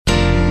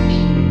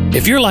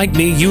If you're like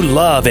me, you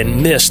love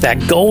and miss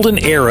that golden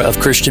era of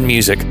Christian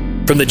music.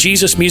 From the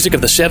Jesus music of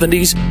the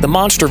 70s, the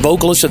monster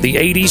vocalists of the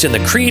 80s, and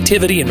the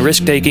creativity and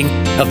risk-taking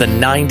of the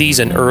 90s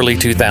and early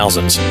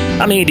 2000s.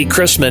 I'm Andy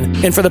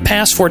Christman, and for the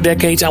past 4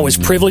 decades, I was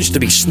privileged to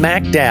be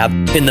smack dab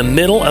in the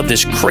middle of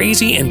this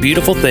crazy and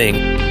beautiful thing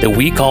that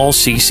we call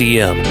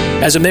CCM.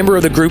 As a member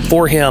of the group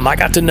For Him, I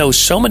got to know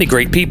so many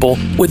great people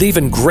with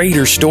even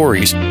greater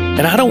stories.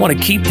 And I don't want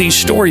to keep these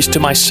stories to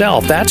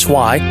myself. That's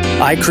why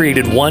I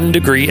created 1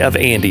 Degree of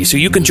Andy, so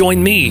you can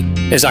join me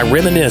as I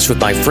reminisce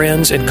with my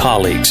friends and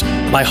colleagues.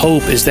 My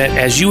hope is that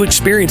as you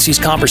experience these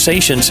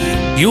conversations,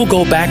 you'll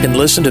go back and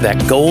listen to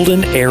that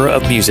golden era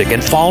of music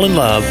and fall in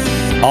love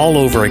all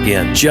over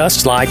again,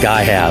 just like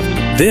I have.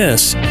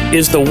 This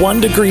is the 1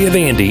 Degree of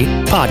Andy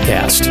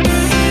podcast.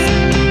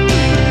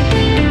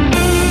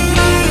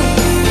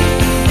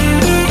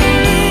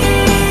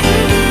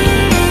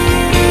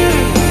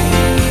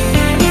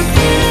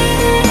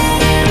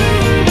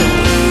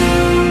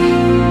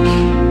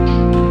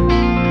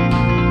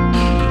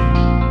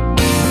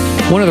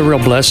 One of the real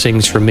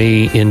blessings for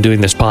me in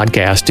doing this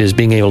podcast is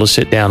being able to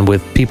sit down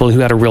with people who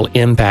had a real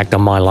impact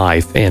on my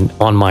life and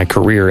on my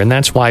career. And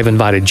that's why I've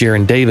invited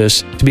Geron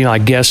Davis to be my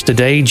guest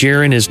today.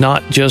 Geron is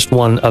not just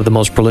one of the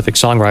most prolific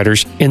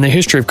songwriters in the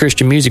history of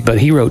Christian music, but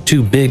he wrote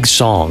 2 big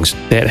songs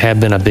that have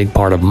been a big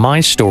part of my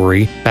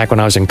story. Back when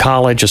I was in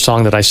college, a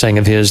song that I sang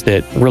of his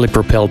that really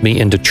propelled me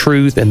into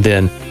truth, and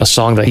then a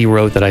song that he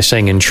wrote that I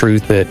sang in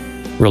truth that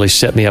really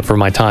set me up for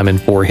my time in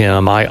For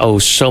Him. I owe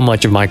so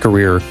much of my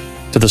career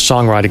to the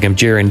songwriting of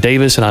Geron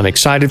Davis, and I'm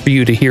excited for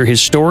you to hear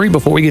his story.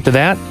 Before we get to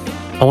that,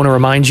 I want to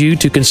remind you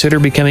to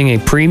consider becoming a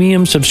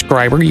premium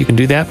subscriber. You can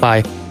do that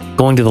by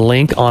going to the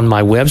link on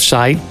my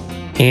website,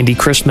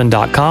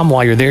 andychrisman.com.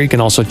 While you're there, you can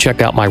also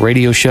check out my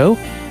radio show.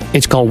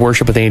 It's called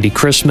Worship with Andy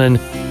Christman,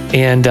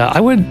 and I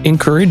would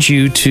encourage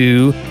you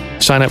to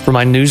sign up for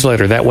my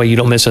newsletter. That way you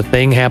don't miss a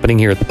thing happening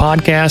here at the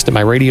podcast, at my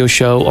radio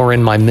show, or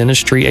in my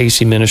ministry,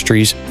 AC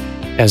Ministries,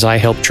 as I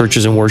help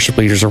churches and worship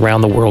leaders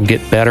around the world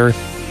get better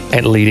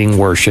at leading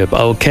worship.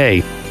 Okay,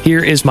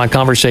 here is my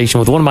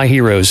conversation with one of my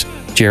heroes,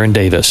 Geron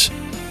Davis.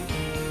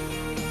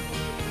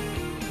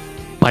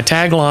 My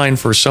tagline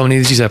for so many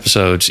of these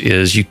episodes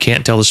is, you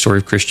can't tell the story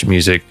of Christian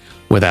music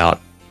without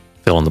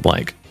fill in the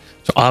blank.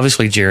 So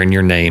obviously, Geron,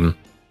 your name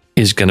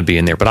is going to be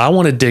in there, but I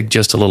want to dig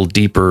just a little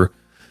deeper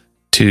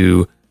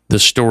to the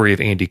story of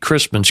Andy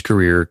Christman's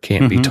career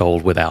can't be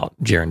told without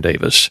Geron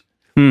Davis.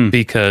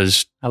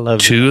 Because I love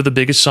 2 of the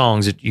biggest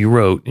songs that you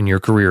wrote in your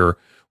career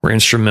were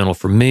instrumental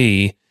for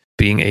me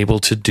being able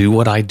to do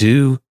what I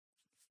do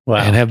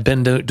and have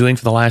been doing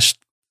for the last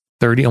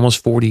 30,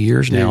 almost 40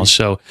 years now.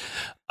 So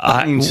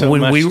it means so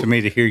much to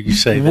me to hear you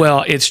say that.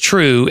 Well, it's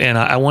true, and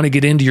I want to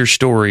get into your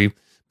story,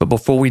 but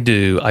before we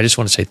do, I just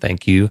want to say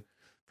thank you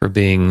for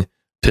being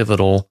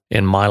pivotal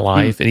in my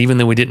life. And even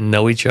though we didn't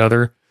know each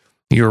other,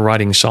 you were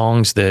writing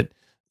songs that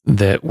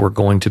were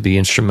going to be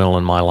instrumental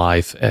in my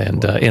life,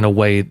 and in a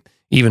way,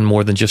 even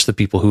more than just the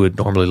people who would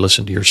normally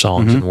listen to your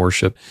songs in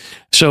worship.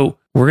 So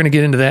we're going to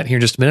get into that here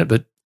in just a minute,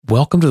 but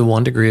welcome to the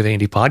 1 Degree of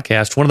Andy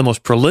podcast, one of the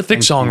most prolific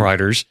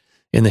songwriters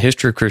in the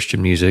history of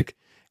Christian music,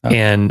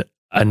 and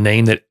a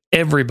name that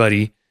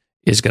everybody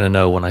is going to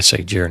know when I say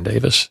Geron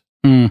Davis.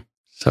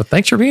 So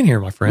thanks for being here,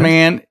 my friend.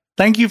 Man,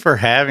 thank you for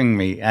having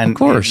me. And, of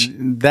course.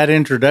 That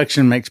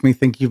introduction makes me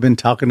think you've been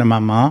talking to my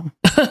mom.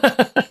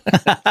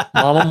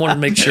 Mom wanted to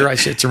make sure I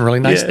said some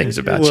really nice things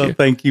about you. Well,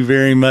 thank you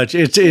very much.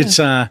 It's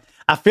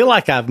I feel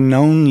like I've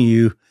known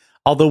you,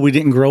 although we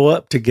didn't grow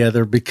up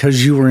together,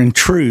 because you were in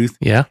Truth.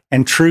 Yeah.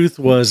 And Truth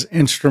was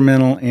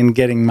instrumental in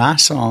getting my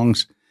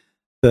songs,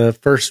 the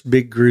first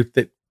big group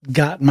that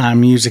got my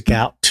music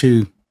out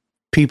to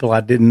people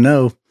I didn't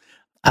know.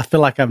 I feel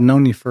like I've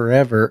known you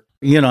forever,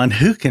 and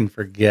who can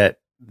forget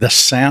the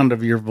sound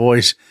of your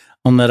voice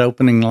on that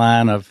opening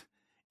line of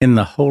 "In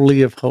the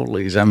Holy of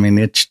Holies." I mean,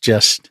 it's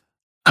just...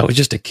 I was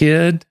just a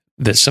kid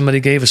that somebody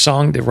gave a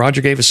song, that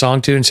Roger gave a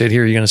song to and said,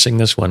 "Here, you're going to sing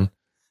this one."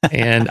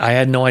 And I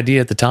had no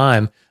idea at the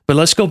time. But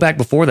let's go back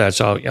before that.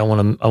 So I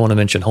want to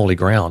mention Holy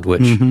Ground,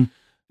 which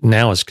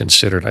now is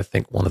considered, I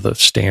think, one of the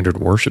standard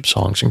worship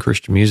songs in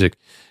Christian music.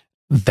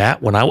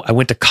 That when I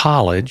went to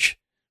college,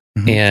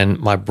 and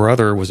my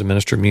brother was a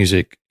minister of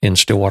music in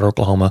Stillwater,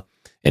 Oklahoma,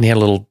 and he had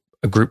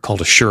a group called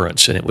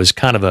Assurance, and it was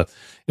kind of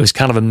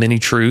a mini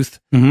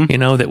Truth,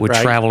 that would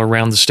travel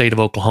around the state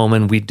of Oklahoma,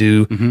 and we'd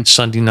do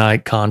Sunday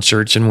night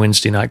concerts and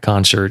Wednesday night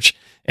concerts.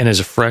 And as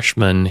a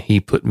freshman, he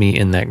put me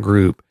in that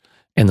group,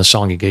 and the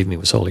song he gave me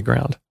was Holy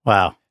Ground.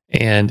 Wow.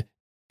 And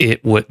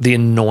the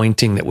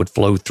anointing that would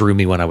flow through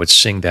me when I would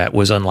sing that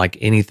was unlike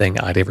anything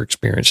I'd ever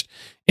experienced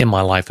in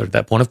my life at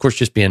that point. Of course,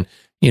 just being,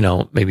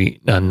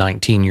 maybe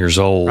 19 years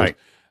old,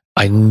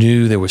 I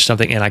knew there was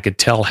something, and I could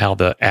tell how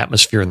the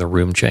atmosphere in the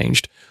room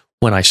changed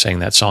when I sang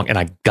that song, and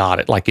I got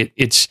it. Like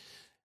it's,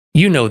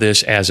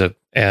 this as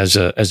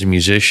a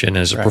musician,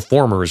 as a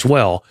performer as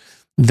well,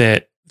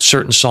 that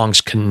certain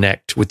songs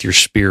connect with your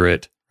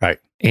spirit, right?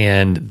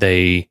 And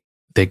they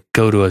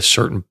go to a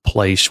certain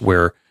place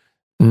where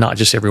not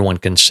just everyone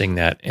can sing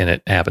that and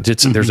it happens.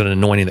 There's an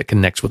anointing that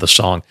connects with a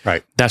song.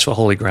 Right. That's what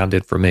Holy Ground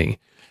did for me.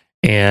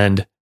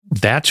 And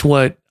that's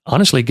what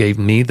honestly gave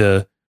me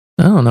the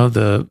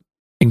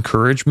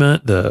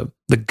encouragement, the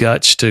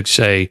guts to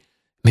say,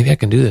 maybe I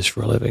can do this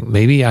for a living.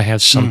 Maybe I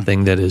have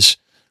something that's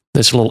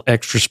a little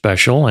extra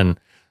special. And,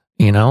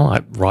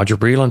 Roger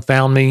Breland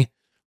found me,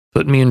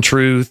 put me in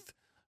Truth,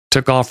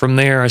 took off from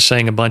there. I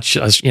sang a bunch,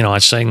 I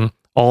sang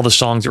all the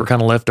songs that were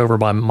kind of left over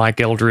by Mike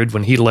Eldred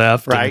when he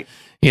left. Right.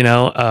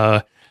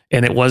 And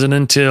it wasn't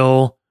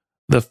until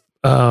it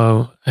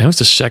was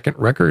the second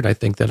record, I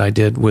think, that I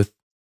did with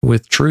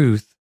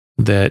Truth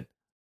that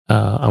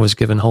I was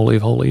given Holy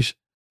of Holies.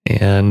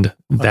 And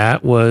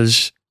that's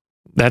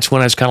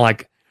when I was kind of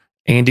like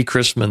Andy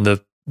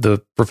Christman,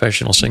 the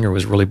professional singer,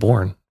 was really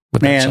born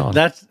with that song.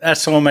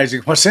 That's so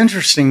amazing. What's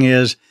interesting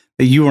is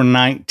that you were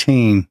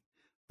 19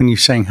 when you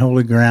sang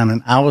Holy Ground,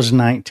 and I was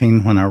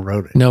 19 when I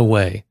wrote it. No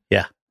way.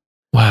 Yeah.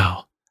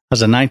 Wow. I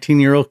was a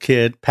 19-year-old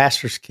kid,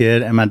 pastor's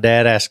kid, and my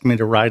dad asked me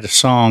to write a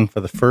song for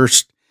the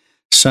first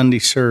Sunday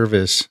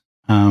service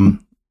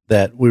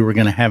that we were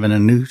going to have in a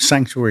new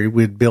sanctuary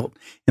we'd built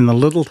in the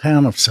little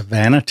town of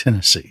Savannah,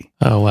 Tennessee.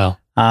 Oh, wow.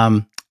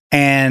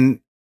 And,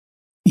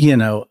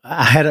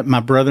 my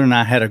brother and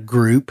I had a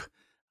group,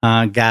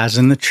 guys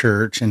in the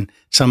church, and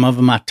some of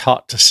them I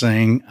taught to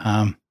sing.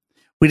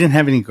 We didn't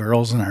have any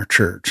girls in our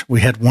church.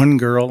 We had one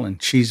girl,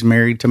 and she's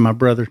married to my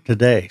brother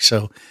today.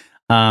 So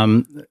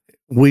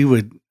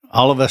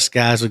all of us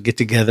guys would get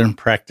together and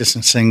practice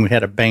and sing. We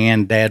had a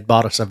band. Dad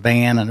bought us a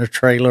van and a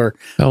trailer.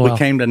 Oh, wow. We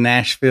came to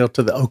Nashville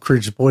to the Oak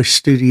Ridge Boys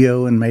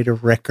studio and made a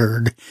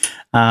record.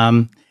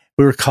 We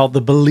were called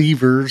the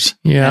Believers.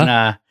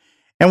 Yeah.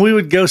 And we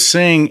would go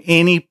sing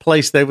any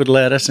place they would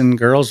let us, and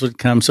girls would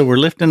come. So we're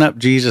lifting up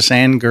Jesus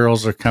and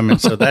girls are coming.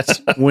 So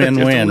that's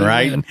win-win,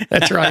 right?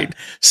 That's right.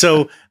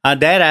 So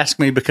Dad asked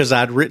me, because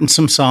I'd written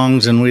some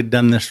songs and we'd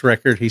done this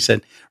record, he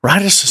said,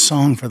 write us a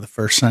song for the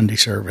first Sunday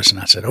service. And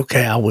I said,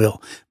 okay, I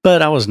will.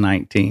 But I was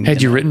 19.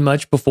 Had you written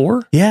much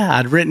before? Yeah,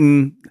 I'd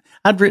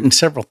written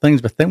several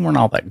things, but they weren't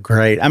all that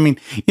great. I mean,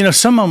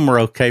 some of them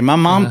were okay. My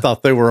mom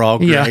thought they were all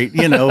great,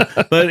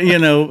 but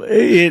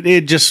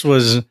it just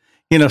was,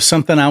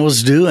 something I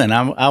was doing.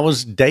 I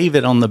was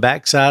David on the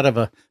backside of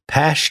a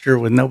pasture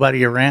with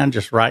nobody around,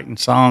 just writing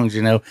songs,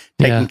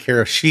 taking care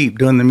of sheep,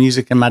 doing the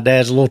music in my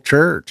dad's little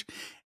church.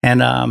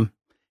 And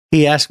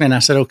he asked me, and I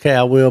said, okay,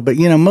 I will. But,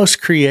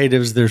 most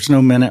creatives, there's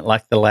no minute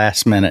like the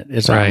last minute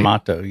is our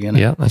motto,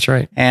 Yeah, that's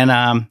right.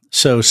 And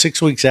so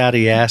 6 weeks out,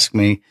 he asked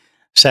me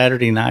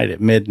Saturday night at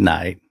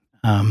midnight.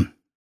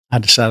 I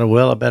decided,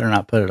 well, I better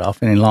not put it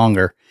off any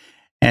longer.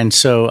 And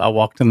so I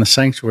walked in the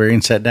sanctuary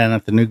and sat down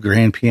at the new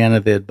grand piano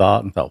they had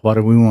bought and thought, what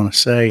do we want to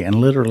say? And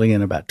literally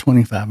in about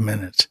 25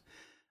 minutes,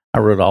 I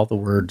wrote all the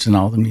words and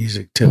all the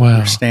music to it. We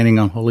were standing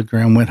on holy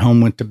ground, went home,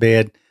 went to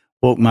bed,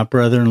 woke my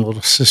brother and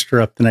little sister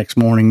up the next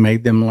morning,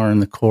 made them learn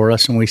the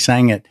chorus, and we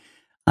sang it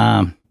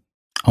on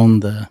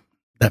that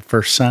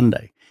first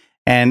Sunday.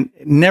 And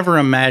never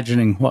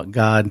imagining what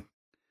God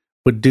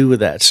would do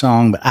with that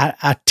song. But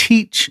I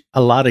teach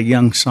a lot of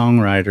young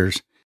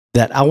songwriters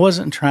that I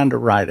wasn't trying to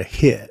write a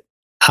hit.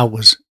 I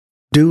was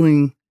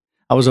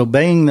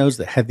obeying those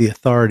that had the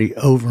authority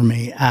over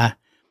me. I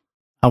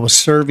was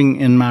serving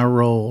in my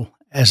role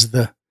as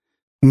the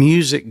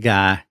music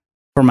guy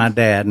for my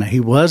dad. Now, he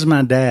was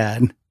my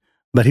dad,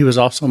 but he was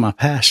also my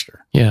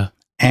pastor. Yeah.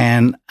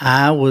 And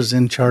I was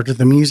in charge of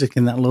the music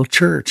in that little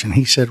church. And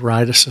he said,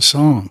 write us a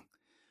song.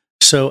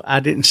 So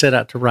I didn't set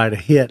out to write a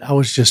hit. I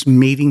was just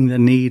meeting the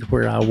need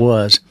where I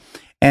was.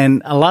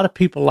 And a lot of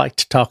people like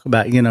to talk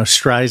about,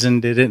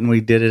 Streisand did it, and we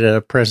did it at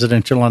a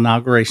presidential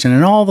inauguration,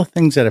 and all the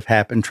things that have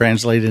happened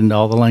translated into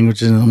all the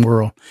languages in the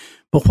world.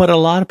 But what a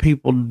lot of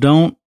people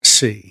don't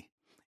see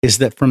is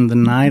that from the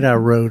night I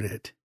wrote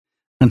it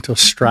until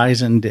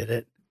Streisand did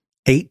it,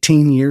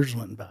 18 years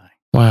went by.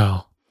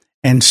 Wow.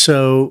 And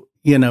so,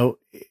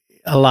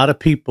 a lot of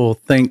people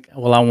think,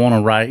 well, I want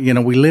to write,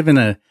 we live in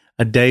a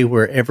day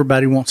where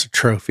everybody wants a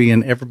trophy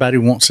and everybody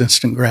wants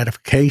instant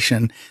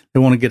gratification. They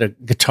want to get a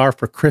guitar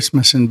for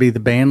Christmas and be the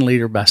band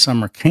leader by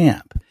summer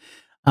camp.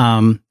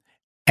 And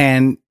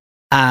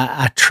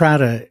I try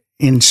to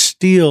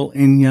instill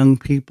in young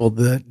people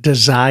the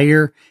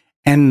desire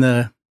and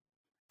the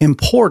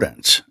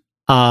importance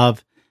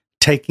of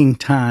taking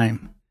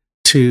time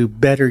to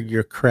better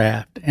your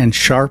craft and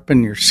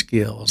sharpen your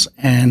skills,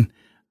 and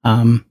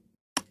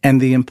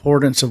the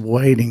importance of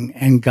waiting.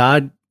 And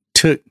God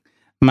took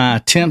my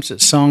attempts at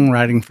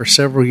songwriting for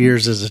several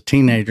years as a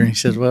teenager, and he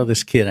says, well,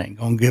 this kid ain't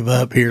going to give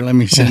up here. Let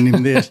me send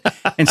him this,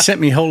 and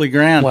sent me Holy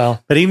Ground. Wow.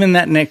 But even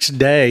that next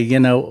day,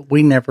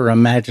 we never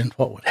imagined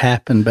what would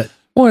happen. But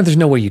there's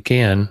no way you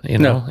can,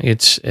 No.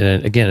 It's,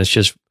 again, it's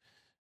just,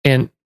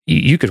 and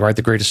you could write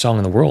the greatest song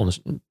in the world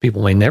and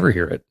people may never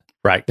hear it.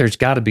 Right. There's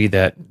got to be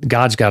that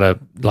God's got to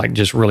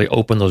just really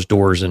open those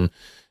doors, and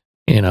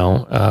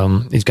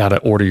he's got to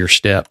order your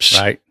steps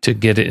to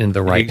get it in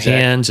the right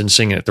hands and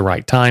sing it at the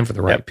right time for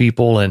the right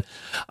people. And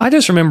I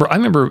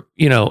remember,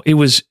 it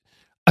was,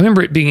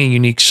 remember it being a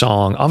unique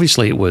song.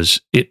 Obviously,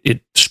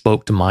 it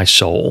spoke to my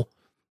soul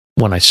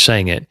when I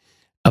sang it.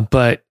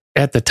 But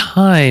at the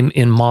time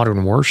in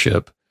modern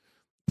worship,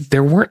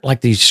 there weren't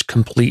like these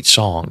complete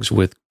songs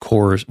with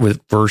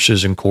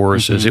verses and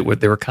choruses. They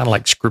were kind of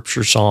like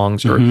scripture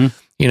songs, or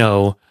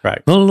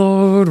Right. The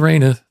Lord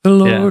reigneth, the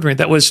Lord reigneth.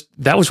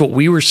 That was what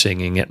we were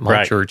singing at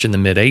my church in the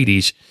mid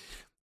 '80s.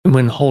 And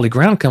when Holy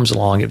Ground comes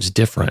along, it was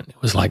different.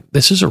 It was like,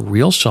 this is a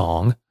real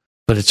song,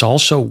 but it's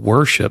also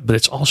worship,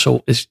 but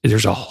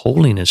there's a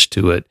holiness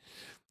to it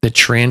that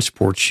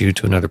transports you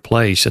to another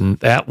place. And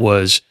that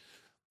was,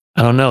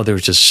 I don't know, there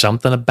was just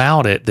something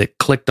about it that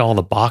clicked all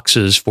the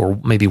boxes for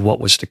maybe what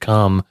was to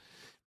come.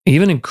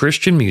 Even in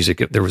Christian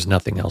music, there was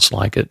nothing else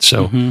like it.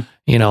 So,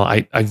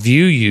 I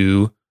view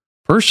you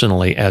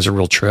personally as a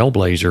real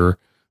trailblazer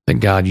that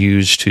God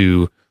used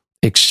to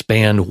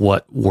expand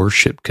what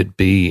worship could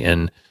be.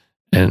 And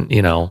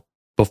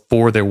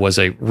before there was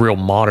a real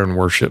modern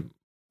worship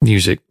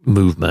music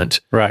movement,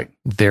 right,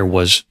 there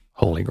was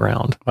Holy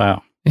Ground.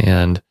 Wow.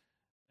 And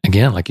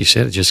again, like you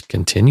said, it just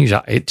continues.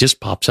 It just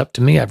pops up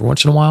to me every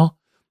once in a while.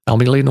 I'll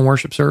be leading the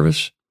worship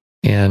service,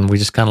 and we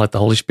just kind of let the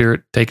Holy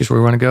Spirit take us where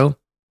we want to go.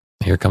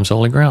 Here comes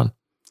Holy Ground.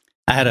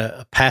 I had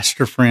a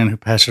pastor friend who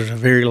pastors a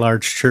very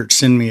large church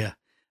send me a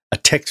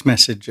text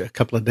message a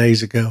couple of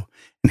days ago,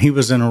 and he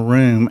was in a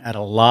room at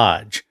a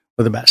lodge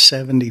with about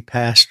 70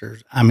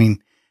 pastors. I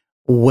mean,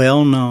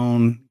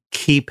 well-known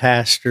key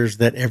pastors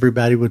that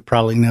everybody would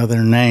probably know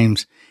their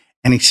names.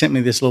 And he sent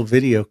me this little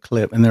video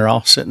clip, and they're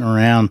all sitting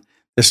around.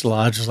 This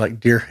lodge is like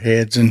deer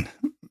heads and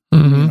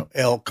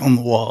elk on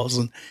the walls,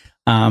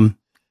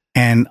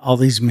 and all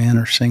these men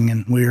are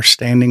singing, "We are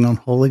standing on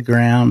holy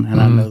ground." And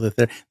I know that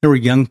there were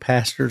young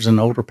pastors and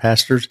older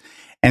pastors,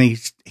 and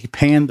he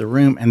panned the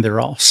room, and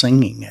they're all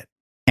singing it.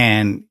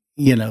 And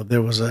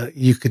there was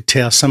you could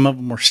tell some of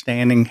them were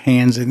standing,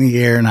 hands in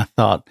the air, and I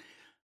thought,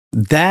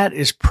 that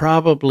is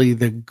probably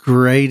the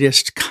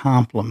greatest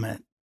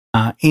compliment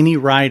any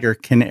writer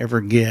can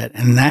ever get.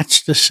 And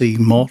that's to see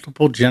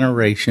multiple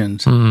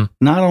generations,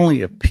 not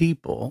only of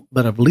people,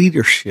 but of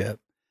leadership,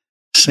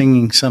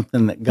 singing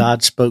something that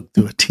God spoke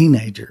through a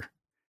teenager,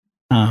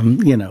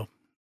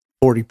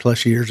 40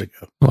 plus years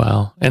ago.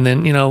 Wow. And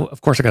then,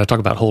 of course, I got to talk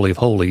about Holy of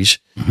Holies,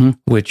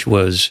 which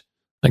was,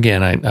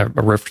 again, I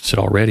referenced it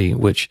already,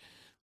 which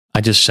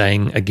I just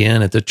sang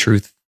again at the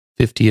Truth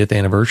 50th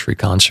anniversary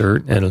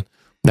concert. And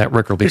that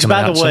record will be coming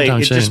out sometime soon. By the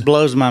way, it just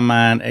blows my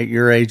mind at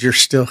your age, you're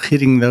still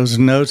hitting those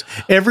notes.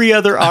 Every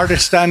other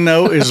artist I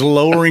know is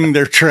lowering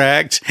their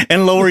tracks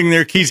and lowering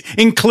their keys,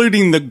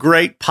 including the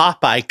great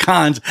pop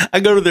icons.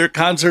 I go to their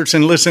concerts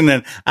and listen,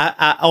 and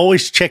I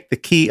always check the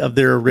key of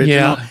their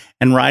original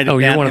and write it down.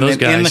 You're one of those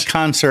guys. In the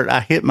concert, I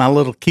hit my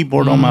little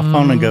keyboard on my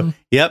phone and go,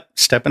 "Yep,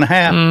 step and a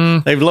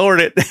half." They've lowered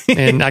it.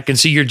 And I can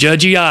see your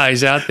judgy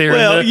eyes out there.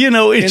 Well,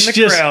 it's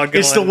just,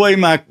 it's the way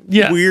my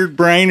weird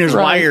brain is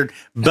wired.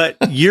 But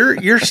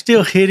you're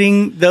still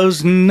hitting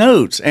those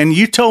notes. And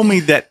you told me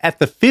that at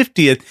the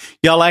 50th,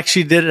 y'all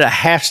actually did it a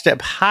half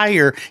step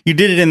higher. You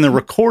did it in the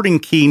recording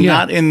key,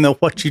 not in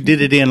what you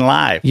did it in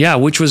live. Yeah,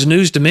 which was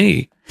news to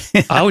me.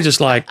 I was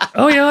just like,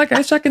 oh yeah, I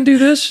guess I can do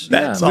this.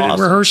 That's awesome.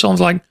 Rehearsal, I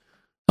was like,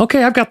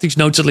 okay, I've got these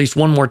notes at least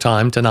one more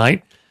time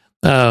tonight.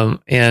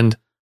 And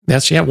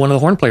that's, one of the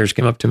horn players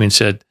came up to me and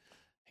said,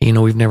 "Hey,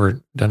 we've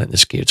never done it in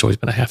this key. It's always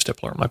been a half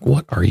step lower." I'm like,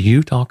 "What are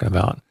you talking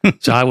about?"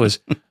 So I was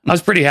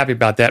pretty happy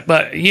about that.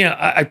 But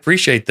I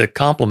appreciate the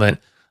compliment.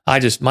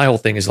 My whole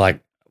thing is like,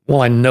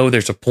 well, I know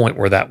there's a point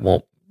where I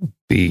won't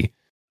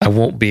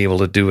be able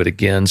to do it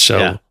again.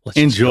 So let's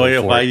enjoy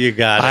it while you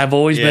got it. I've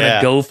always been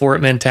a go for it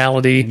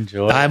mentality.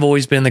 I've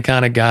always been the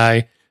kind of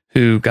guy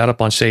who got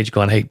up on stage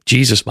going, "Hey,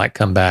 Jesus might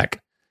come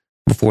back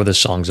before this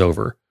song's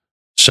over.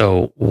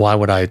 So why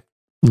would I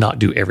not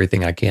do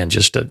everything I can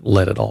just to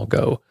let it all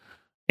go?"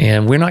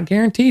 And we're not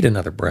guaranteed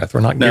another breath.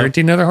 We're not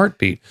guaranteed another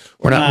heartbeat.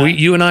 We're not.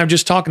 You and I were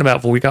just talking about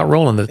before we got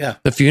rolling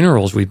the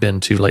funerals we've been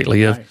to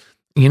lately of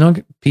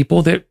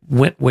people that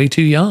went way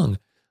too young,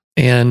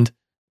 and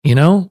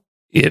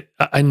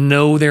I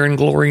know they're in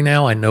glory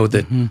now. I know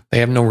that they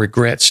have no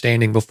regret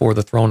standing before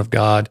the throne of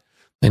God,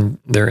 and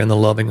they're in the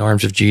loving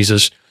arms of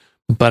Jesus.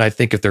 But I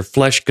think if their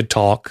flesh could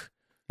talk,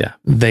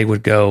 they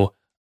would go,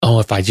 "Oh,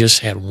 if I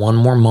just had one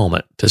more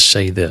moment to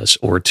say this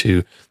or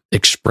to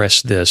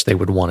express this," they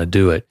would want to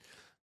do it.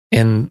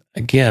 And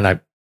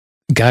again,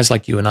 guys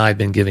like you and I have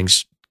been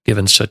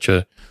given such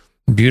a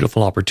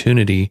beautiful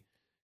opportunity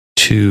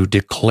to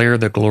declare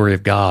the glory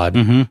of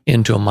God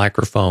into a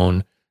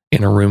microphone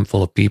in a room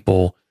full of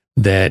people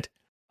that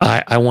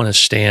I want to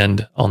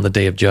stand on the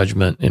day of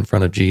judgment in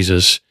front of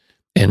Jesus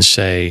and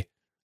say,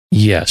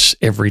 yes,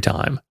 every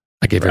time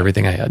I gave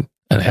everything I had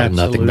and I had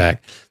nothing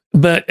back.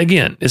 But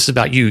again, this is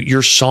about you.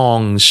 Your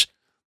songs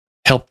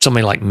helped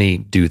somebody like me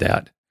do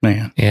that.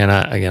 Man. And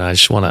I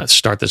just want to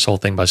start this whole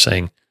thing by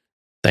saying,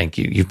 thank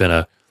you. You've been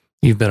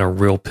a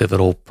real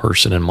pivotal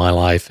person in my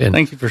life. And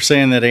thank you for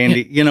saying that,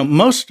 Andy.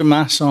 Most of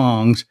my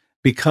songs,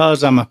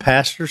 because I'm a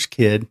pastor's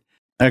kid,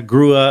 I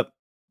grew up,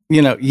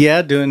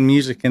 doing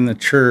music in the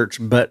church,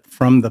 but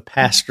from the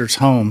pastor's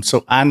home.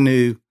 So I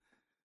knew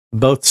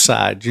both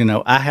sides.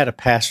 I had a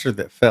pastor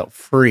that felt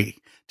free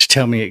to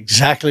tell me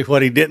exactly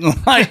what he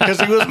didn't like because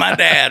he was my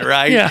dad,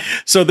 right? Yeah.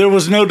 So there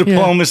was no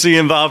diplomacy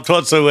involved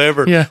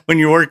whatsoever when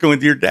you're working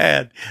with your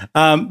dad.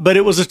 But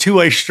it was a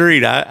two-way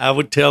street. I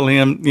would tell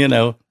him,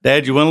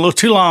 Dad, you went a little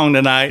too long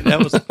tonight. That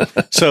was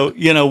so.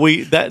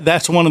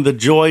 That's one of the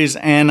joys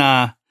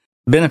and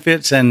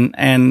benefits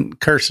and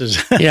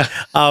curses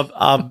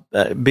of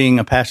being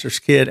a pastor's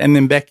kid. And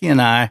then Becky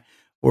and I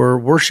were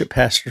worship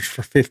pastors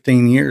for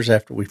 15 years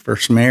after we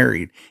first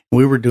married.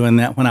 We were doing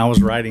that when I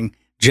was writing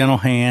Gentle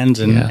Hands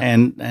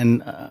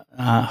and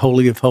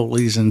Holy of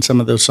Holies and some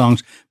of those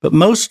songs. But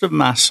most of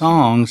my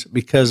songs,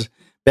 because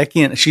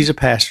Becky and she's a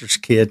pastor's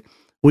kid,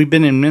 we've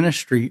been in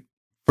ministry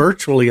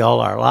virtually all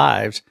our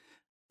lives.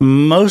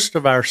 Most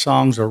of our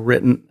songs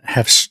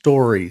have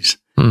stories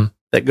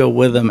that go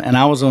with them. And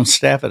I was on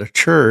staff at a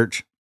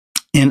church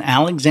in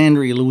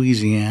Alexandria,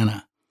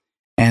 Louisiana,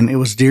 and it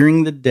was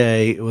during the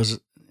day. It was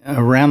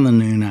around the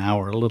noon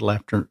hour, a little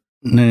after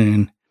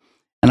noon.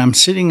 And I'm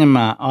sitting in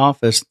my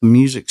office. The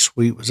music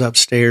suite was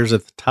upstairs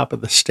at the top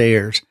of the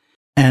stairs.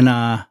 And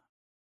I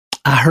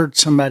heard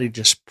somebody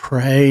just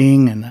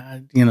praying. And,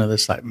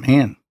 it's like,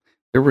 man,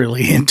 they're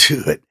really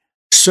into it.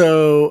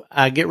 So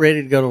I get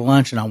ready to go to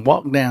lunch and I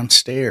walk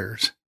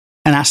downstairs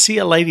and I see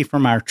a lady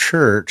from our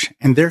church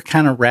and they're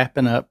kind of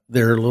wrapping up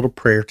their little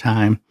prayer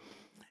time.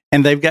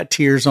 And they've got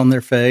tears on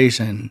their face.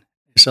 And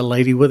it's a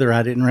lady with her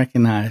I didn't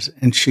recognize.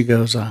 And she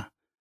goes,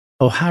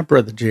 oh, hi,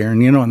 Brother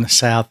Geron. In the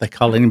South, they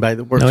call anybody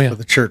that works for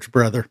the church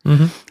brother.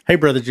 Mm-hmm. Hey,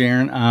 Brother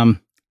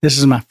Geron, this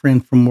is my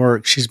friend from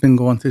work. She's been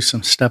going through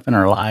some stuff in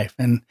her life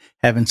and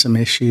having some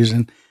issues.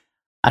 And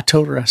I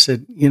told her, I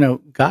said,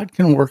 God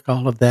can work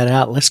all of that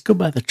out. Let's go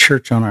by the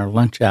church on our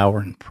lunch hour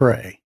and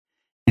pray.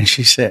 And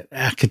she said,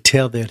 I could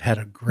tell they'd had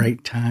a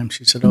great time.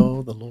 She said,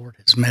 oh, the Lord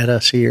has met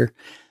us here.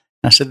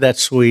 And I said,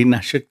 that's sweet. And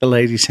I shook the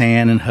lady's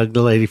hand and hugged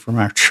the lady from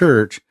our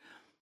church.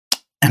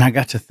 And I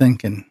got to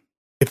thinking,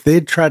 if they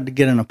had tried to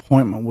get an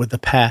appointment with the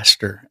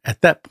pastor,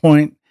 at that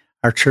point,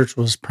 our church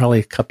was probably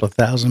a couple of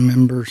thousand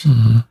members.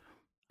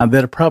 Mm-hmm.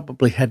 They'd have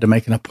probably had to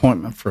make an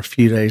appointment for a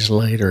few days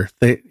later.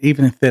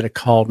 Even if they'd have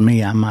called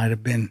me, I might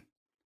have been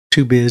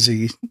too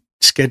busy,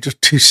 schedule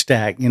too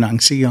stacked. I can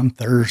see you on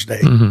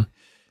Thursday. Mm-hmm.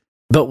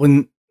 But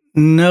when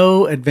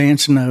no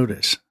advance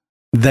notice,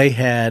 they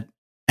had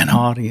an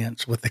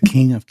audience with the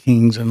King of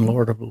Kings and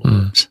Lord of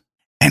Lords.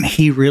 And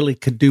he really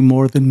could do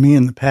more than me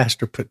and the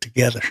pastor put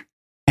together.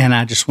 And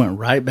I just went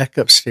right back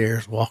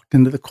upstairs, walked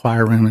into the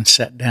choir room and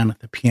sat down at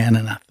the piano.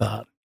 And I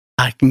thought,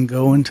 I can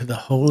go into the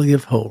Holy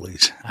of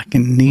Holies. I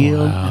can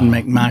kneel and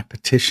make my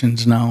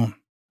petitions known.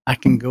 I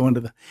can go into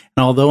and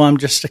although I'm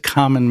just a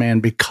common man,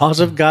 because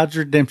of God's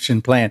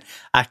redemption plan,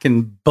 I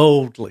can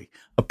boldly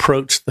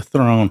approach the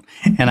throne.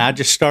 And I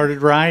just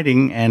started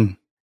writing and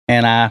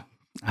I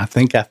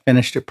think I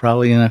finished it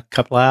probably in a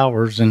couple of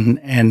hours.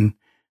 And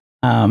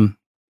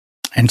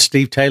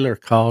Steve Taylor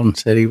called and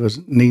said he was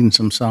needing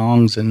some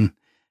songs. And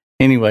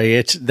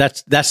anyway,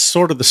 that's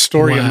sort of the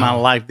story of my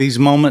life. These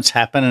moments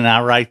happen, and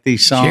I write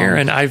these songs.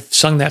 Sharon, I've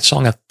sung that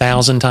song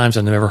 1,000 times.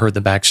 I've never heard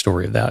the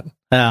backstory of that.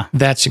 Yeah,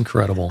 that's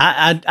incredible.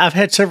 I've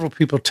had several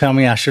people tell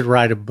me I should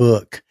write a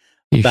book.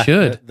 You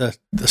should.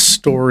 The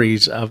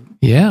stories of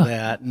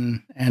that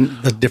and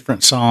the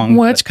different songs.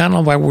 Well, that's kind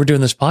of why we're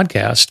doing this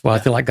podcast. Well, I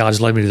feel like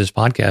God's led me to this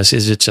podcast.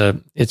 Is it's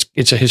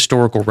a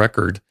historical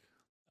record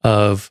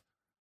of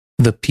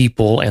the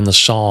people and the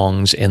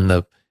songs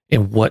and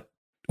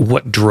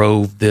what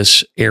drove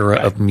this era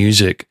of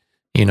music,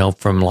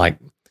 from like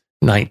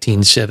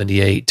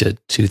 1978 to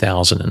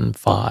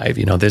 2005,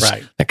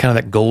 that kind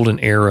of that golden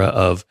era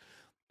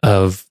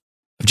of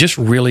just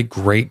really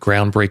great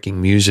groundbreaking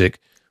music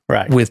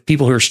with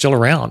people who are still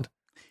around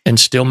and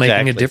still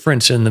making a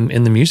difference in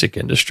the music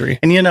industry.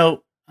 And,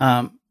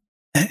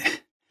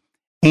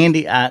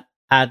 Andy, I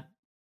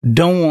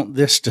don't want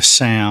this to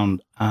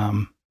sound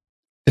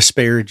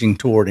disparaging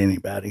toward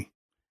anybody.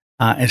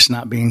 It's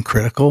not being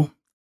critical.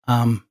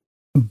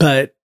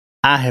 But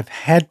I have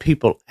had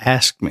people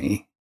ask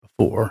me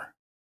before,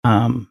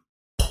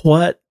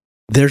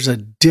 there's a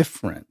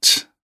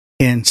difference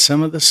in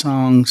some of the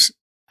songs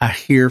I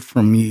hear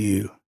from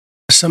you,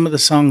 some of the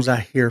songs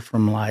I hear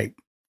from like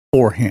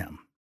For Him,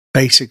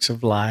 Basics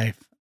of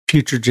Life,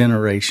 Future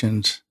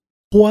Generations.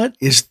 What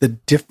is the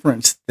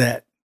difference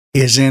that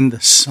is in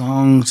the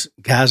songs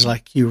guys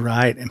like you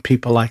write and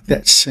people like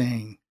that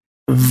sing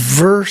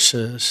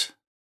versus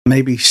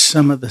maybe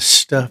some of the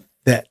stuff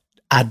that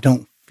I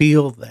don't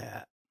feel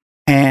that?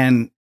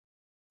 And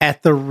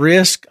at the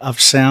risk of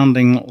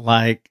sounding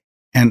like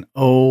an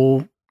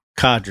old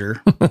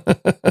codger,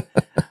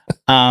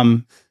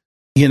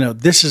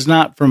 this is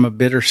not from a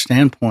bitter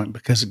standpoint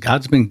because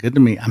God's been good to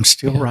me. I'm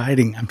still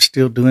writing. I'm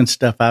still doing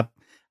stuff.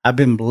 I've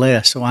been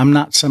blessed. So I'm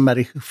not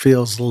somebody who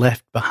feels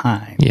left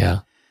behind. Yeah.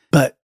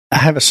 But I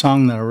have a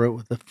song that I wrote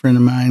with a friend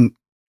of mine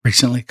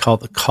recently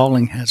called The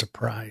Calling Has a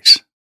Price.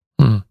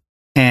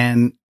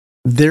 And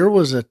there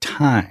was a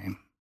time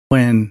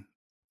when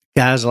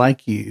guys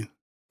like you,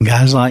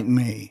 guys like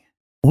me,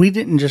 we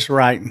didn't just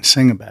write and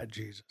sing about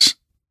Jesus.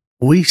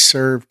 we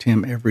served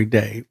him every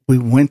day. We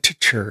went to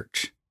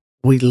church.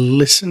 We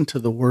listened to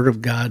the word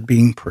of God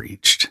being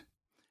preached.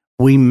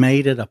 We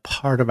made it a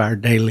part of our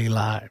daily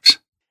lives.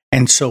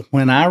 And so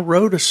when I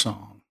wrote a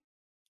song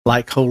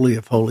like Holy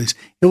of Holies,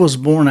 it was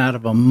born out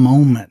of a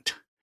moment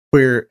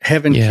where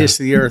heaven kissed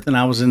the earth and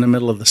I was in the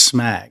middle of the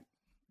smack.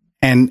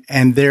 And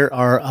there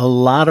are a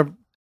lot of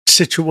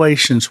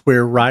situations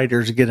where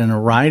writers get in a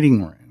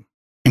writing room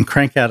and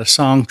crank out a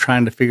song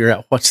trying to figure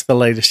out what's the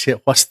latest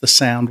hit, what's the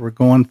sound we're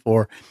going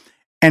for.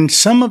 And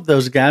some of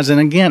those guys, and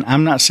again,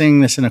 I'm not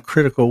saying this in a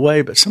critical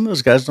way, but some of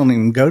those guys don't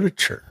even go to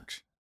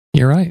church.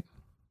 You're right.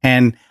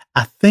 And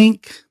I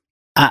think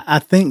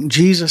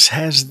Jesus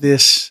has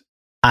this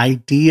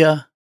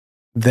idea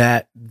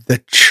that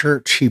the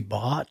church he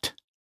bought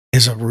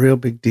is a real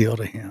big deal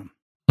to him.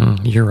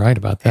 You're right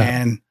about that.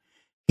 And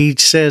he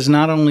says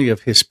not only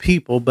of his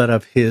people, but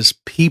of his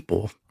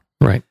people.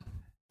 Right.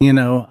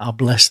 I'll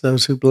bless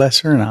those who bless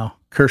her and I'll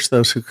curse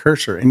those who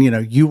curse her. And,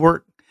 you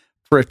work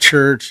for a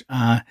church.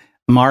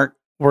 Mark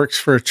works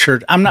for a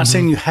church. I'm not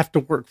saying you have to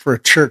work for a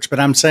church, but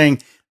I'm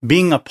saying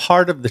being a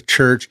part of the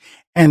church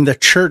and the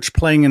church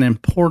playing an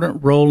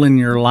important role in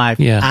your life,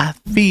 I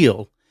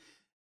feel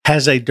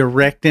has a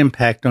direct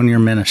impact on your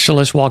ministry. So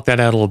let's walk that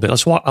out a little bit.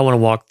 I want to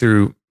walk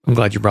through, I'm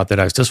glad you brought that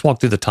out. Let's walk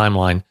through the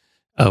timeline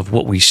of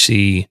what we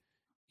see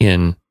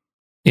in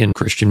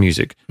Christian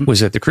music.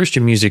 Was that the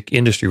Christian music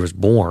industry was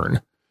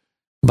born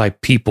by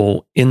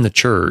people in the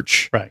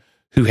church, right,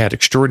 who had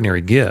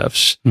extraordinary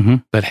gifts,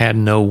 but had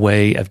no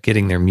way of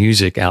getting their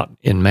music out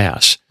in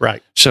mass.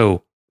 Right.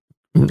 So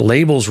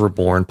labels were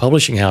born,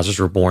 publishing houses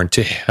were born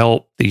to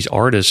help these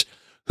artists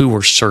who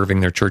were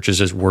serving their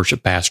churches as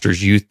worship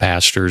pastors, youth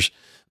pastors,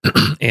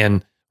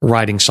 and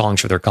writing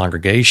songs for their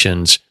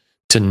congregations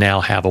to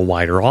now have a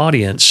wider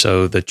audience.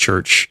 So the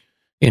church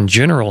in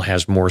general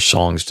has more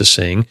songs to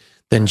sing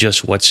than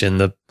just what's in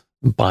the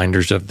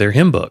binders of their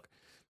hymn book.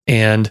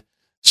 And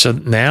so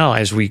now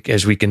as we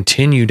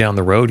continue down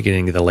the road,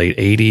 getting into the late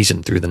 80s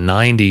and through the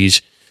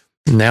 90s,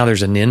 now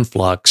there's an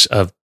influx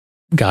of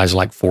guys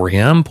like For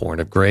Him, Pouring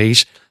of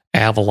Grace,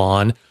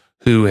 Avalon,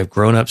 who have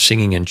grown up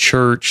singing in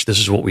church. This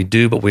is what we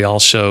do, but we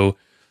also,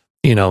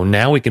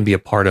 now we can be a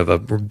part of a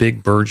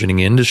big burgeoning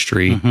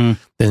industry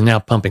that's now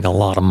pumping a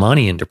lot of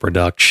money into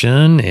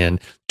production and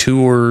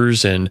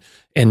tours, and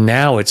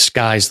now it's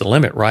sky's the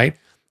limit, right?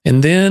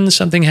 And then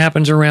something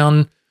happens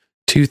around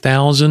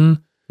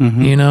 2000,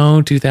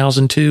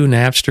 2002,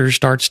 Napster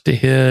starts to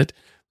hit.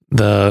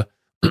 Then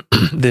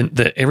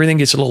everything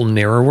gets a little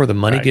narrower. The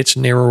money gets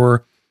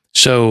narrower.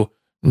 So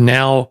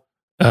now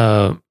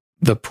the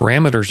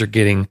parameters are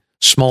getting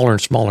smaller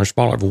and smaller and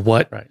smaller of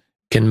what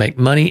can make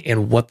money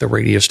and what the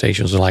radio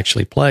stations will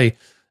actually play,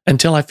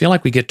 until I feel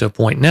like we get to a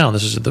point now,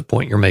 this is the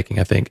point you're making,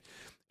 I think,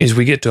 is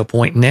we get to a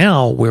point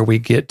now where we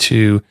get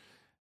to,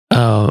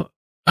 I'm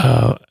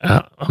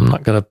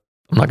not going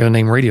to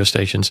name radio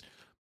stations,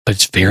 but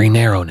it's very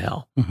narrow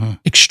now,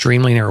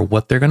 extremely narrow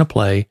what they're going to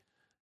play.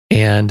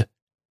 And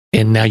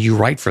now you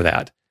write for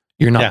that.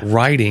 You're not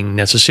writing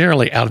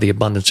necessarily out of the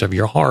abundance of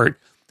your heart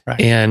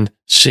and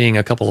seeing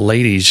a couple of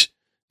ladies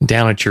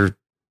down at your,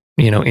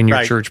 in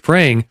your church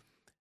praying.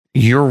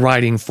 You're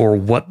writing for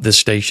what the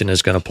station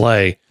is going to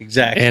play.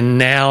 Exactly. And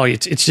now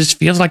it just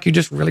feels like you're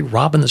just really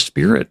robbing the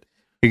spirit.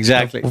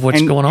 Exactly. Of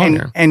what's going on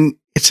there. And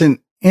it's an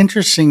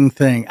interesting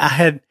thing. I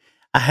had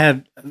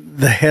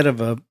the head of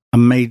a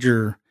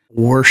major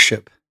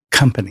worship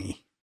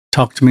company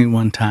talk to me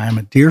one time,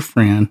 a dear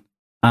friend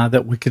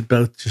that we could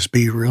both just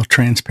be real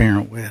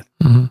transparent with,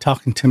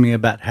 talking to me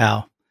about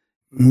how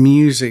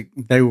music,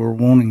 they were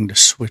wanting to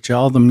switch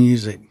all the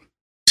music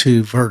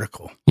to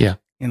vertical. Yeah.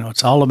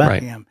 It's all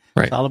about him.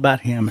 Right. It's all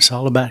about him. It's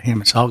all about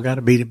him. It's all got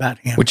to be about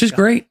him. Which is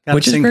great.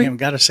 Got to sing him.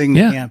 Got to sing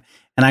him.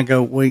 And I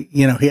go, well,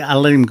 I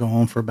let him go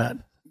on for about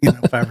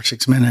 5 or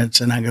 6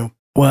 minutes, and I go,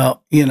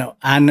 well,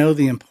 I know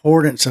the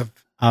importance of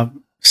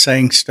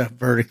saying stuff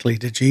vertically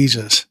to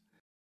Jesus,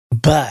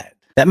 but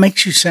that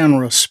makes you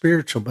sound real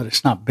spiritual, but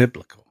it's not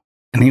biblical.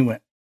 And he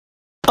went,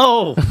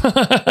 oh,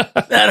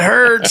 that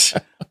hurts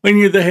when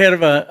you're the head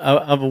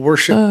of a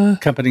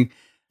worship company.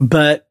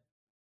 But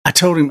I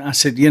told him, I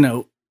said,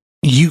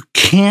 you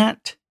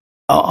can't,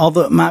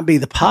 although it might be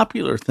the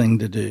popular thing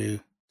to do,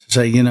 to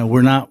say,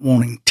 we're not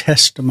wanting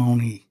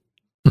testimony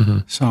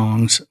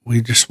songs.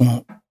 We just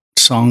want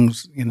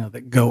songs,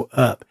 that go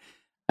up.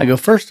 I go,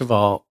 first of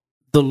all,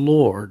 the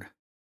Lord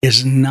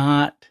is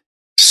not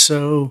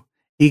so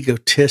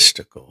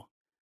egotistical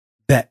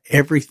that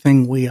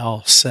everything we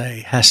all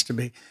say has to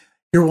be,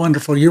 you're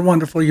wonderful, you're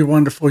wonderful, you're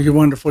wonderful, you're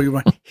wonderful, you're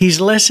wonderful. He's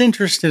less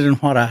interested in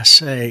what I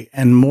say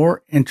and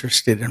more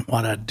interested in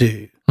what I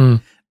do.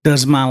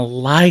 Does my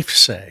life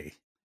say,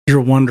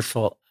 you're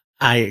wonderful,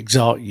 I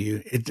exalt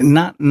you? It's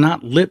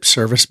not lip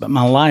service, but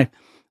my life.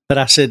 But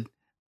I said,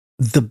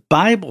 the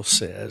Bible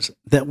says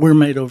that we're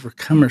made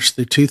overcomers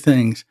through two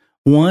things.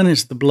 One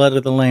is the blood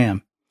of the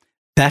Lamb.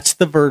 That's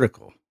the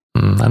vertical.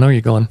 I know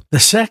you're going. The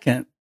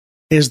second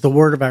is the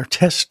word of our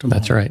testimony.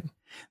 That's right.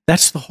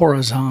 That's the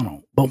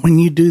horizontal. But when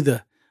you do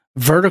the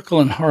vertical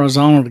and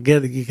horizontal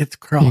together, you get the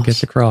cross. You get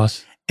the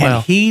cross. And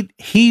Wow.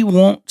 he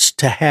wants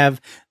to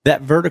have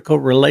that vertical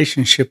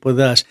relationship with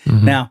us.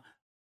 Mm-hmm. Now,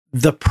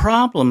 the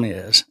problem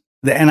is,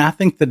 and I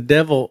think the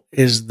devil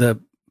is the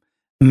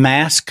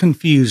mass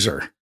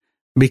confuser,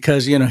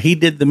 because, he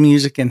did the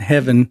music in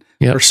heaven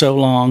Yep. for so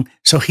long.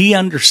 So he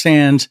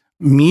understands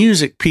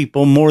music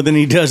people more than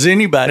he does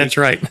anybody. That's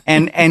right.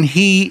 And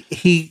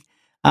he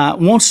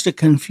wants to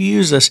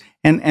confuse us.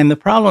 And the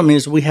problem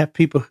is we have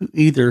people who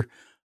either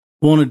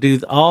want to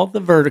do all the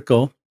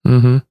vertical,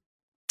 Mm-hmm.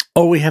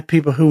 or we have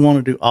people who want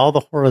to do all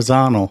the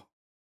horizontal.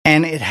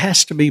 And it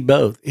has to be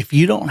both. If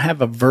you don't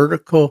have a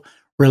vertical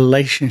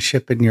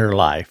relationship in your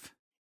life,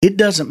 it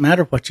doesn't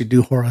matter what you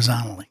do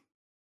horizontally.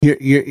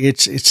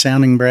 It's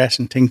sounding brass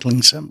and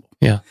tinkling cymbal.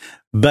 Yeah.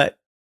 But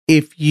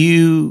if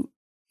you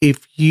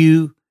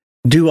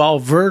do all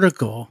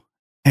vertical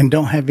and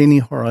don't have any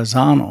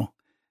horizontal,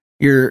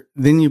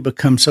 then you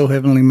become so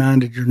heavenly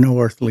minded you're no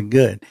earthly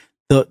good.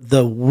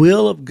 The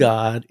will of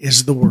God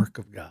is the work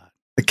of God,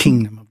 the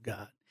kingdom of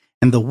God.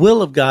 And the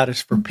will of God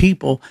is for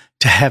people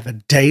to have a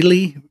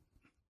daily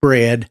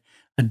bread,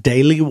 a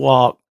daily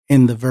walk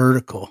in the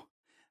vertical,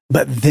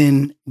 but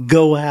then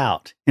go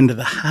out into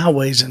the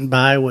highways and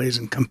byways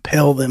and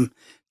compel them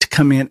to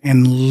come in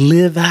and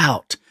live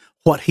out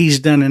what he's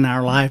done in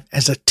our life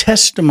as a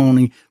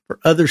testimony for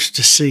others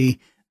to see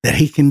that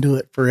he can do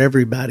it for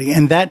everybody.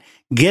 And that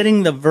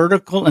getting the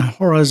vertical and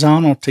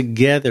horizontal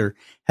together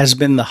has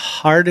been the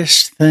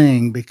hardest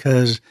thing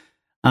because,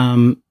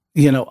 a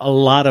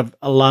lot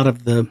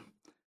of the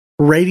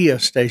radio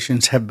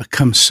stations have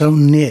become so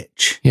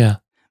niche. Yeah.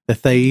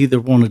 That they either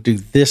want to do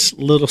this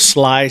little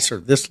slice or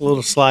this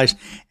little slice.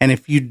 And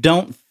if you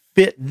don't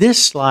fit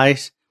this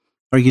slice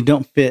or you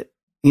don't fit,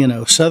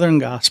 Southern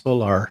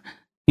gospel or,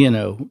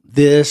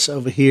 this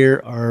over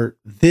here or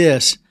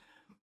this,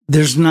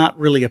 there's not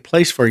really a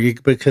place for you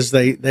because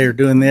they're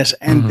doing this.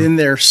 And then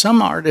there are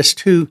some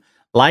artists who,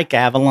 like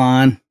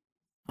Avalon,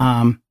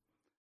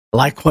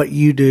 like what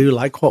you do,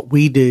 like what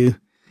we do.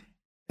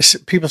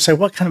 People say,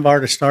 what kind of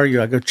artist are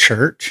you? I go,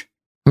 church.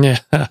 Yeah.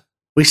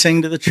 We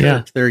sing to the church.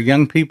 Yeah. There are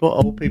young people,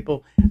 old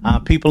people,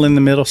 people in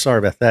the middle. Sorry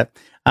about that.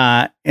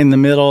 In the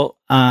middle,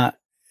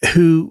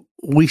 who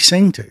we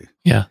sing to.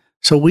 Yeah.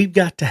 So we've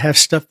got to have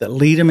stuff that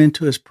lead them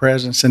into his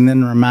presence and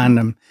then remind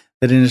them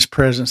that in his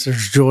presence,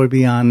 there's joy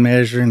beyond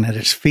measure, and at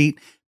his feet,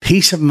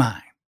 peace of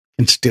mind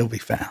can still be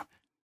found.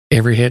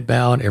 Every head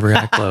bowed, every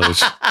eye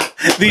closed.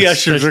 The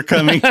ushers are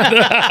coming.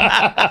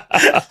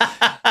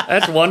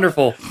 That's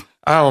wonderful.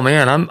 Oh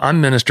man,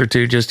 I'm ministered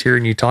to just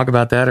hearing you talk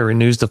about that. It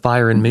renews the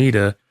fire in me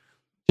to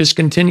just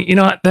continue.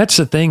 That's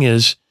the thing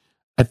is,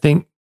 I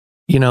think,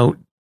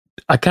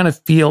 I kind of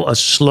feel a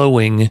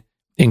slowing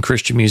in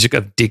Christian music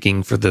of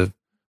digging for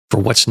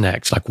what's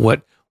next. Like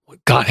what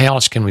God, how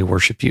else can we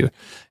worship you?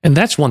 And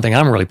that's one thing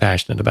I'm really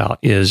passionate about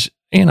is,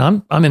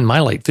 I'm in my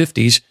late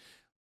 50s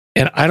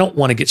and I don't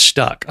want to get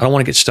stuck. I don't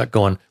want to get stuck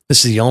going,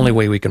 this is the only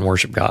way we can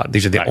worship God.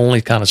 These are the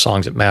only kind of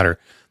songs that matter.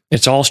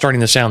 It's all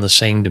starting to sound the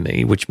same to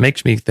me, which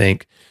makes me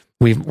think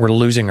we're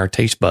losing our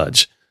taste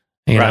buds.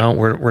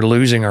 We're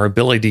losing our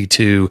ability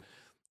to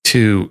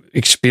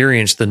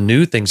experience the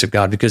new things of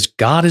God because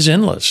God is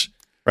endless.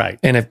 Right.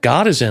 And if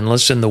God is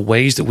endless and the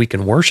ways that we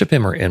can worship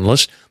him are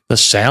endless, the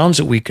sounds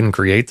that we can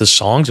create, the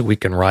songs that we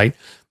can write,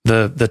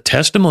 the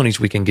testimonies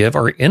we can give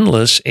are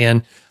endless.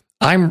 And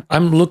I'm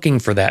looking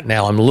for that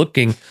now. I'm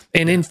looking,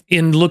 and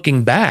in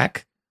looking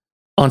back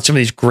on some of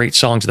these great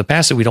songs of the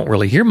past that we don't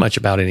really hear much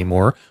about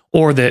anymore,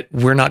 or that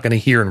we're not going to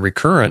hear in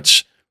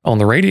recurrence on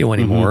the radio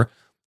anymore,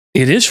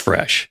 it is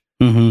fresh.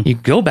 Mm-hmm. You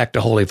go back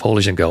to Holy of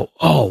Holies and go,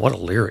 oh, what a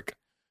lyric.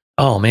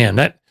 Oh man,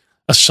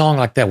 a song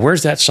like that.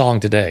 Where's that song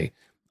today?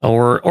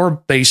 Or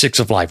Basics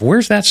of Life.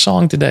 Where's that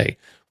song today?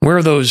 Where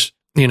are those,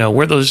 where's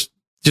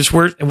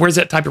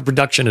that type of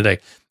production today?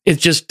 It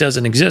just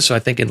doesn't exist. So I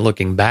think in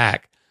looking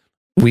back,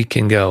 we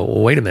can go,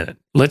 well, wait a minute.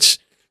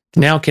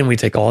 Now can we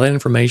take all that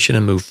information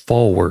and move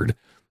forward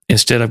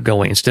instead of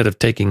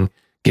getting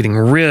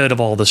rid of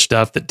all the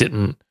stuff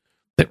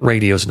that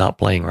radio's not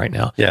playing right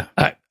now. Yeah.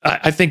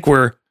 I think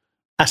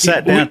I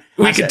sat down.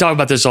 We could talk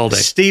about this all day.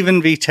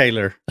 Stephen V.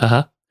 Taylor,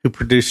 who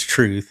produced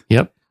Truth.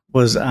 Yep.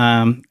 Was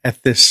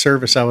at this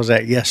service I was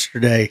at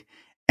yesterday,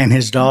 and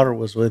his daughter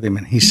was with him,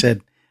 and he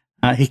said,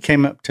 he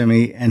came up to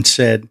me and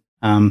said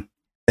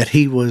that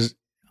he was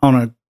on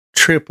a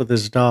trip with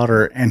his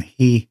daughter, and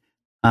he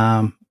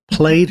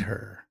played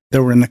her. They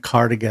were in the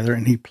car together,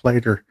 and he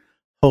played her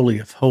Holy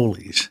of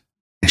Holies.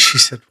 And she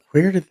said,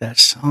 where did that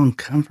song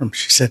come from?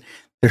 She said,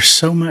 there's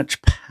so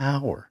much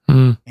power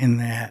in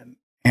that.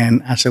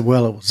 And I said,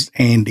 well, it was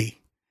Andy.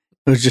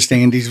 It was just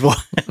Andy's voice.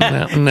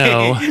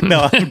 No,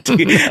 I'm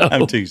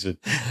teasing.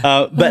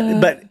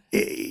 But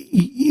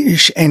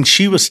and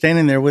she was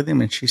standing there with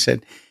him, and she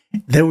said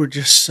they were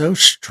just so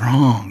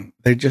strong.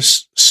 They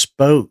just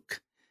spoke.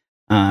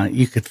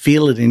 You could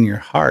feel it in your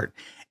heart.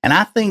 And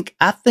I think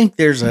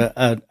there's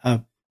a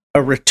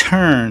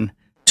return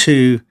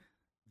to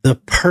the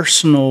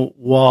personal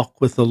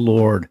walk with the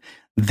Lord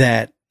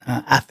that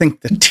I think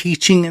the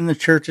teaching in the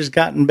church has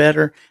gotten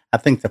better. I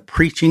think the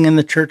preaching in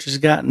the church has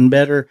gotten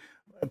better.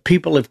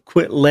 people have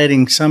quit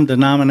letting some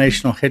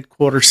denominational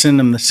headquarters send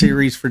them the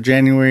series for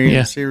January and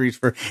the series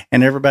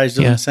and everybody's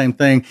doing the same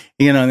thing.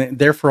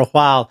 There for a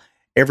while,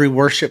 every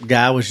worship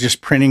guy was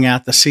just printing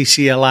out the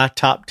CCLI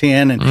top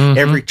 10 and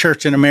every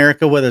church in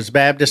America, whether it's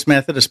Baptist,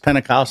 Methodist,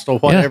 Pentecostal,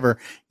 whatever,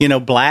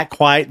 black,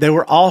 white, they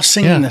were all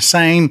singing the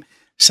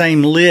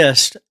same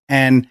list,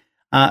 and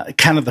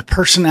kind of the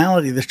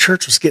personality of the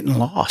church was getting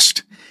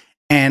lost.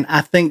 And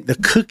I think the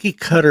cookie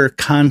cutter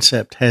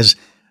concept has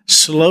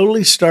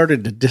slowly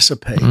started to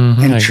dissipate,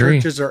 and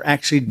churches are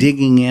actually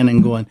digging in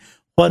and going,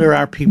 what are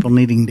our people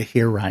needing to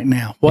hear right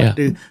now? What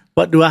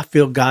do I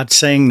feel God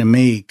saying to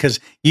me? Because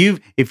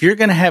if you're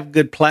going to have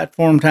good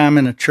platform time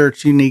in a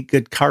church, you need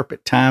good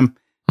carpet time.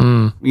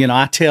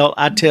 I tell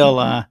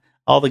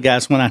all the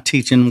guys when I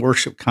teach in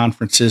worship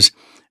conferences,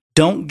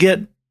 don't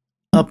get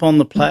up on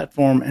the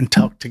platform and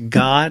talk to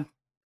God.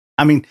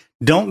 I mean,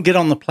 don't get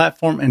on the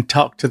platform and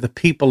talk to the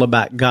people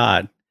about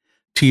God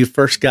till you've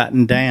first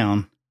gotten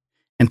down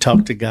and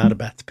talk to God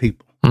about the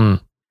people.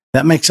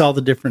 That makes all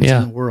the difference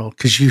in the world,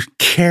 because you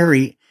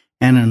carry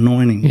an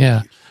anointing.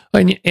 Yeah.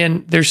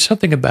 And there's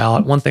something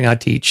about, one thing I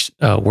teach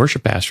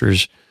worship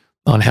pastors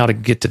on how to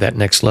get to that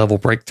next level,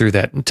 break through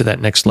to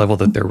that next level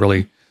that they're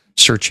really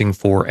searching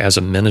for as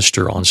a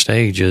minister on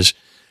stage, is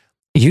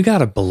you got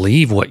to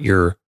believe what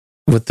you're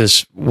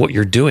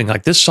doing.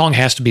 Like, this song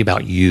has to be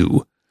about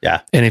you.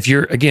 Yeah. And if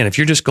you're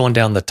just going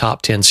down the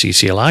top 10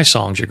 CCLI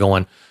songs, you're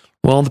going,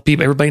 well,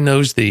 everybody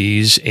knows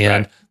these,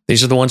 and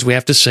these are the ones we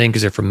have to sing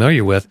because they're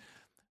familiar with.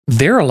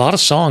 There are a lot of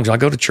songs. I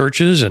go to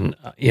churches and,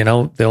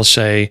 they'll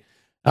say,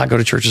 I go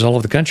to churches all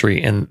over the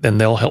country, and then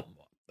they'll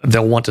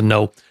want to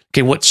know,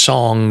 okay, what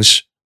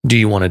songs do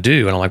you want to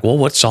do? And I'm like, well,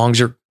 what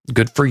songs are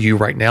good for you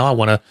right now? I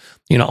want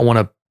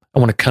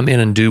to come in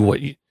and do what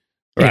you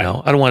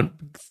know, I don't want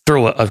to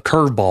throw a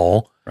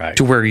curveball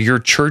to where your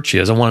church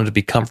is. I want them to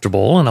be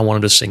comfortable, and I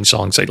want them to sing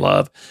songs they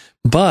love,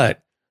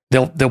 but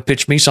they'll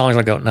pitch me songs.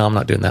 I go, no, I'm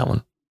not doing that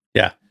one.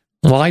 Yeah.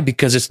 Why?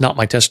 Because it's not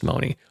my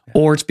testimony,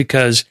 or it's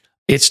because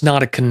it's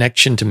not a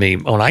connection to me.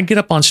 When I get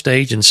up on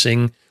stage and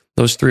sing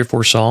those 3 or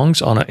 4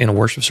 songs in a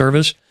worship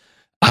service,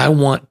 I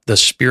want the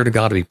Spirit of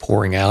God to be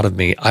pouring out of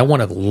me. I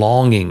want a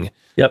longing.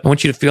 I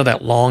want you to feel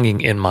that longing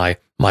in my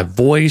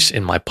voice,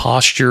 in my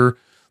posture,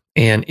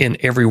 and in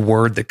every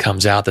word that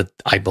comes out, that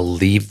I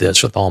believe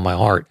this with all my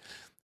heart.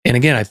 And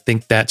again, I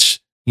think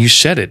you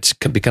said it's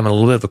becoming a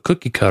little bit of a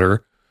cookie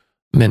cutter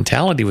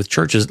mentality with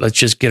churches. Let's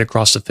just get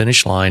across the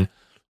finish line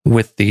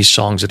with these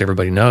songs that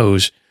everybody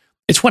knows.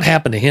 It's what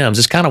happened to hymns.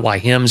 It's kind of why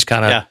hymns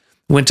kind of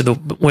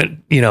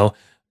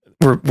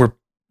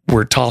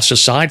were tossed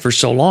aside for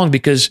so long,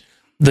 because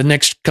the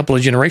next couple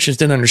of generations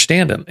didn't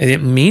understand them. It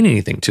didn't mean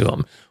anything to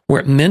them, where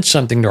it meant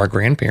something to our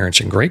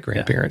grandparents and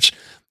great-grandparents.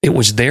 It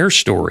was their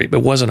story, but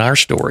it wasn't our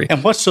story.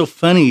 And what's so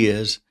funny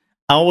is,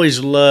 I always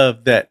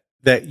love that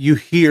you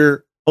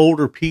hear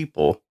older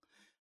people.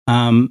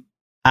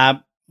 I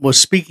was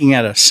speaking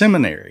at a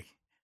seminary,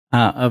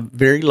 a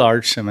very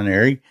large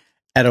seminary,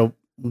 at a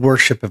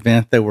worship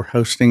event they were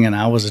hosting, and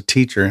I was a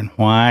teacher. And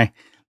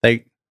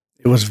it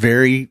was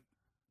very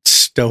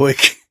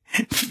stoic,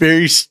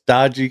 very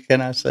stodgy,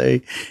 can I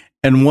say?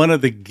 And one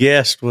of the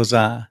guests was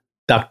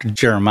Dr.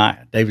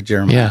 David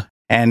Jeremiah. Yeah.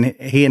 And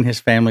he and his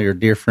family are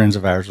dear friends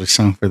of ours. We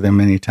sung for them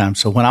many times.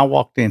 So when I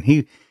walked in,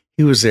 he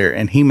was there,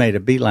 and he made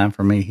a beeline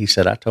for me. He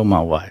said, I told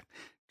my wife,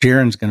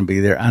 Geron's going to be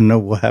there. I know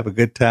we'll have a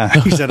good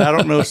time. He said, I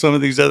don't know some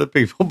of these other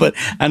people, but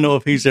I know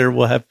if he's there,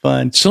 we'll have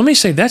fun. So let me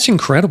say, that's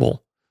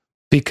incredible,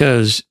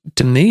 because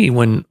to me,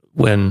 when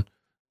you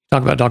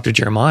talk about Dr.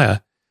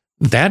 Jeremiah,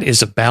 that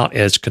is about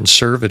as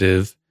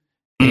conservative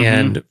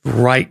and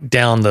right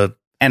down the...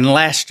 And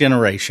last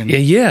generation. Yeah,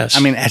 yes. I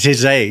mean, at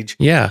his age.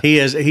 Yeah. He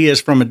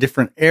is from a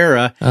different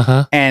era.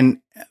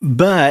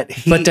 But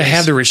to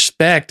have the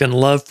respect and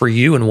love for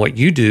you and what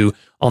you do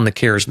on the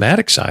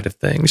charismatic side of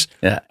things,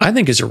 I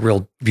think is a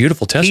real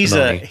beautiful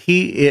testimony.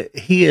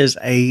 He is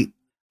a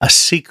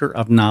seeker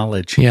of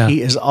knowledge. Yeah.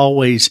 He is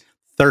always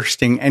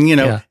thirsting.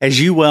 And,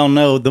 as you well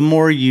know, the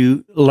more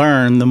you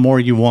learn, the more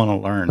you want to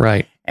learn.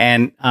 Right.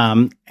 And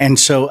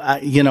so,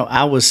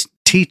 I was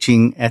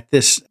teaching at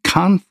this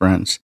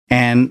conference,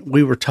 and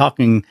we were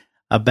talking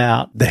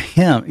about the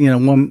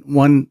hymn.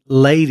 One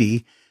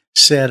lady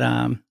said,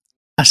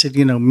 I said,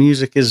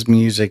 music is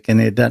music, and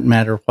it doesn't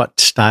matter what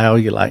style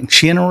you like. And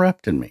she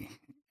interrupted me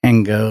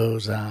and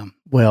goes,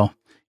 well,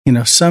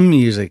 some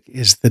music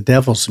is the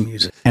devil's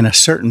music, and a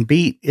certain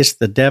beat is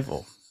the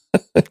devil.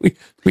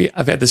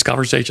 I've had this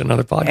conversation on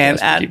other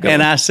podcasts.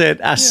 And I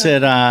said,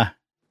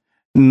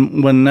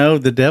 well, no,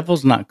 the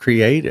devil's not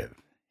creative.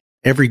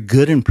 Every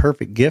good and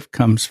perfect gift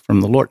comes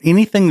from the Lord.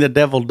 Anything the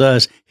devil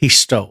does, he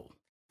stole.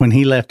 When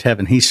he left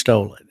heaven, he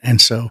stole it. And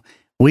so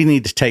we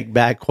need to take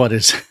back what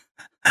is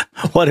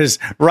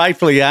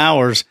rightfully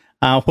ours,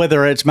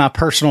 whether it's my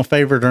personal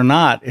favorite or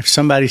not. If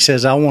somebody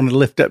says, I want to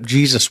lift up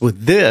Jesus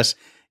with this,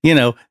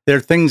 there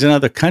are things in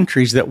other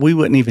countries that we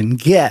wouldn't even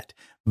get,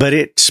 but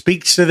it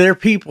speaks to their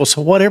people.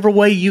 So whatever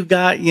way you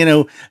got,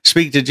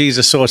 speak to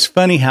Jesus. So it's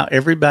funny how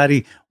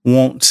everybody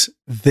wants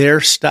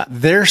their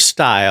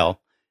style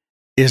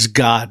is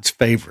God's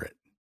favorite.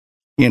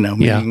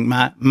 Meaning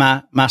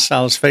my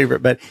style is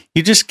favorite, but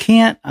you just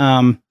can't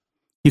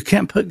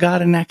put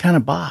God in that kind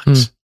of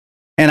box.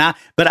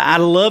 But I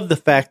love the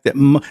fact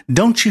that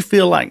don't you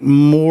feel like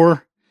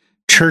more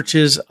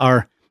churches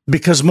are,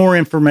 because more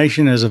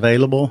information is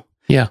available?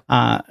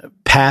 Yeah.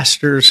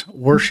 Pastors,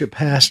 worship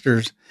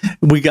pastors,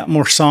 we got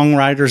more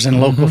songwriters in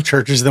local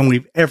churches than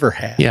we've ever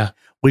had. Yeah.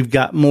 We've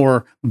got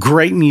more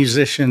great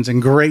musicians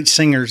and great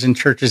singers in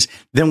churches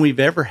than we've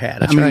ever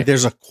had. That's right.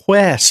 There's a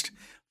quest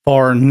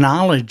for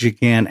knowledge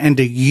again and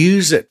to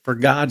use it for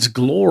God's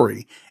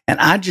glory. And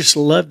I just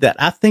love that.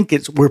 I think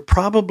we're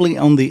probably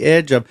on the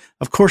edge of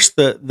course,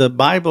 the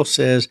Bible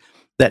says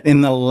that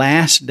in the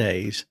last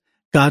days,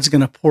 God's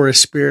going to pour his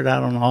spirit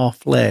out on all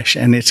flesh,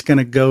 and it's going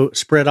to go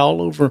spread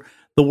all over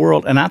the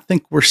world. And I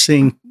think we're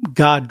seeing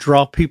God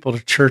draw people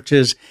to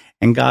churches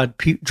and God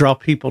draw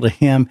people to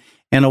him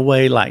in a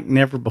way like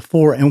never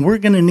before. And we're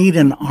going to need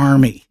an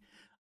army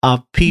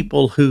of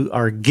people who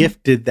are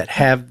gifted, that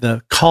have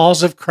the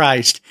cause of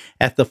Christ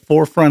at the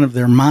forefront of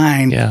their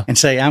mind, and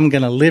say, I'm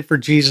going to live for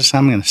Jesus.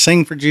 I'm going to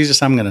sing for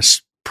Jesus. I'm going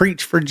to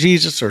preach for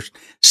Jesus, or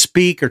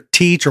speak or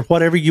teach or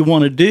whatever you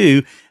want to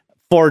do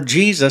for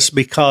Jesus.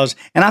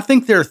 And I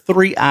think there are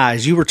 3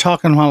 I's. You were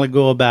talking a while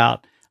ago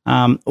about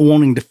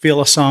wanting to feel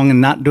a song and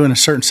not doing a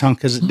certain song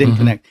because it didn't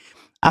connect.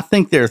 I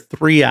think there are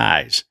 3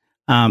 I's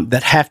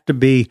that have to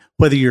be,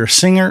 whether you're a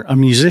singer, a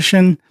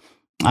musician,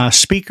 a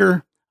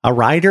speaker, a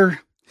writer,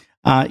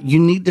 you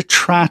need to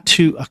try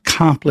to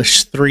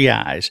accomplish 3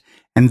 I's.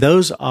 And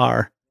those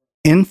are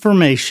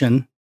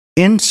information,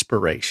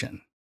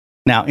 inspiration.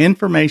 Now,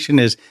 information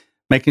is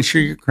making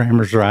sure your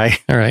grammar's right.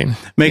 All right.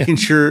 Making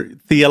sure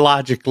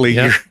theologically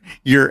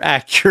you're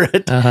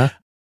accurate.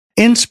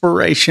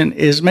 Inspiration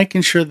is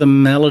making sure the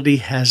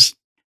melody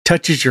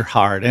touches your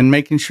heart, and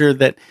making sure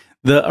that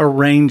the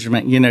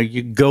arrangement,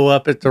 you go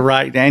up at the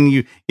right,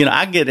 and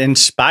I get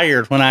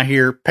inspired when I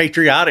hear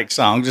patriotic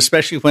songs,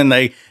 especially when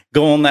they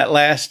go on that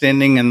last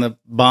ending and the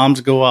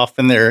bombs go off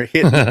and they're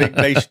hitting the big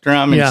bass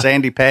drum and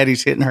Sandy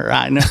Patty's hitting her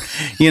eye.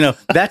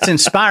 That's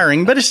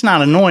inspiring, but it's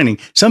not anointing.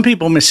 Some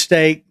people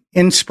mistake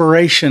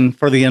inspiration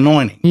for the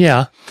anointing.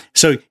 Yeah.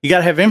 So you got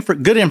to have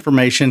good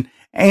information,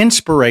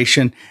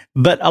 inspiration,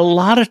 but a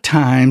lot of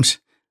times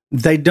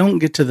they don't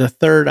get to the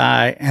 3rd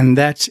I, and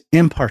that's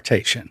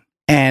impartation.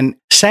 And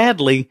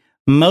sadly,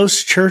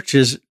 most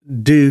churches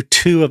do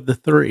 2 of the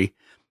 3.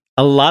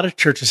 A lot of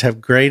churches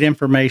have great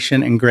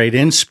information and great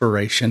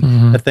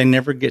inspiration, but they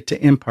never get to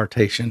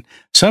impartation.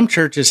 Some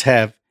churches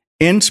have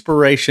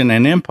inspiration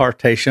and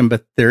impartation,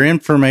 but their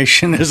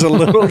information is a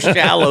little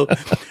shallow.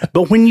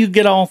 But when you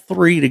get all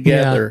 3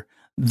 together,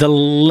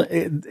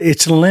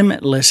 it's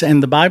limitless.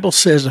 And the Bible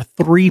says a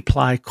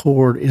 3-ply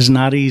cord is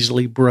not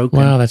easily broken.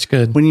 Wow, that's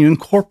good. When you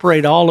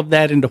incorporate all of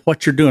that into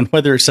what you're doing,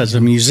 whether it's as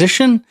a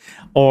musician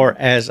or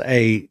as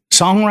a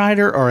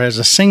songwriter or as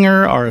a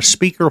singer or a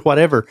speaker,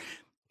 whatever,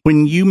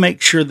 when you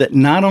make sure that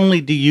not only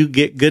do you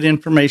get good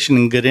information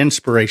and good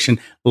inspiration,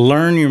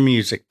 learn your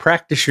music,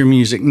 practice your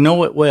music,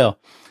 know it well,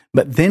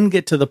 but then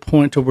get to the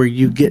point to where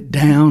you get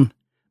down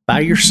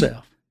by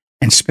yourself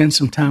and spend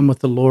some time with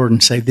the Lord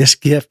and say, this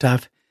gift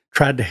I've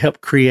tried to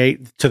help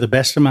create to the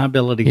best of my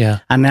ability.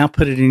 I now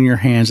put it in your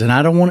hands, and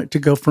I don't want it to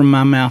go from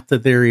my mouth to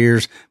their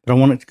ears, but I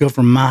want it to go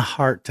from my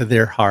heart to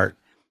their heart.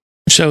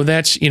 So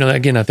that's,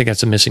 again, I think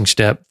that's a missing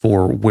step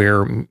for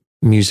where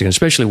music,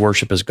 especially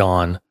worship, has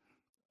gone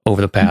over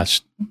the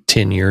past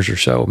 10 years or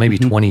so, maybe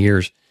 20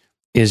 years,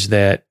 is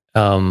that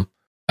so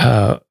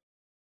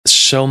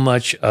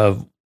much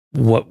of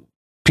what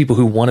people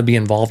who want to be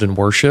involved in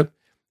worship,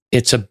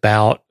 it's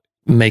about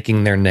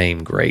making their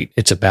name great.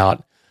 It's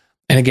about,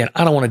 and again,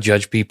 I don't want to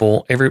judge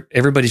people.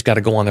 Everybody's got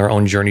to go on their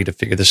own journey to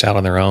figure this out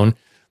on their own.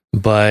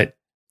 But,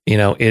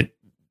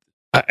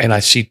 and I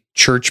see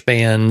church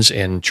bands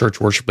and church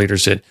worship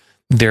leaders that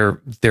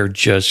they're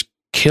just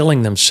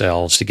killing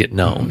themselves to get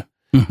known.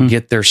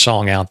 Get their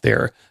song out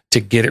there,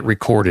 to get it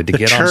recorded, to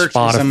get on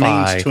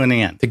Spotify, to an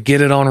end. to get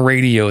it on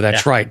radio.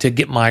 That's right. To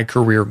get my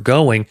career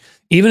going,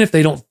 even if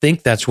they don't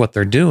think that's what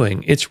they're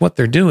doing, it's what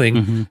they're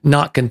doing.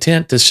 Not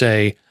content to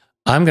say,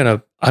 I'm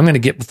gonna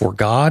get before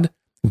God.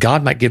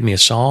 God might give me a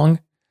song,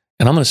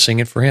 and I'm going to sing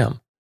it for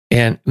Him.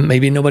 And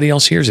maybe nobody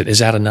else hears it. Is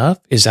that enough?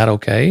 Is that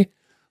okay?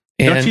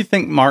 And don't you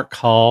think Mark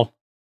Hall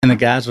and the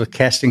guys with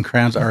Casting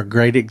Crowns are a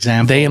great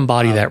example? They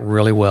embody that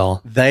really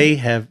well. They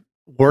have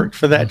worked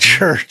for that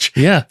church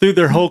Yeah. through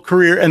their whole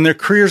career, and their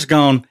career's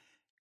gone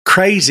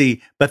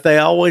crazy, but they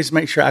always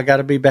make sure I got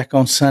to be back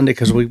on Sunday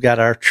because we've got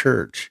our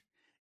church.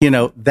 You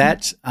know,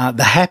 that's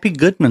the Happy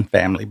Goodman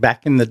family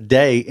back in the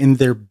day, in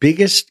their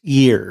biggest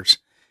years,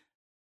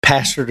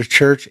 pastored a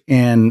church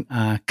in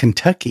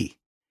Kentucky,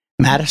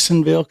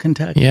 Madisonville,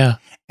 Kentucky. Yeah.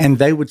 And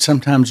they would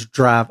sometimes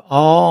drive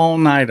all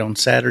night on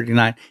Saturday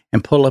night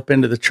and pull up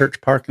into the church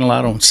parking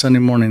lot on Sunday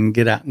morning and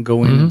get out and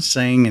go in and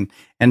sing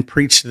and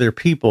preach to their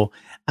people.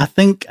 I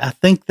think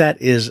that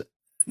is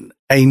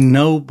a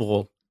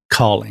noble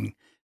calling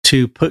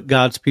to put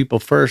God's people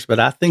first. But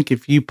I think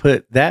if you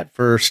put that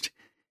first,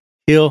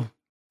 He'll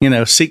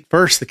seek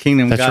first the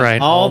kingdom of That's God.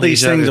 right. All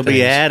these things will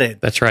be added.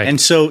 That's right. And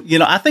so,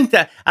 I think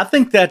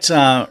that's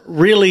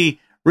really,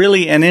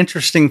 really an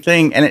interesting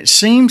thing. And it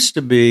seems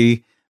to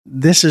be,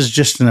 this is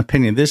just an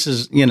opinion. This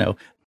is,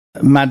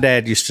 my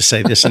dad used to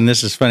say this, and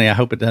this is funny. I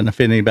hope it doesn't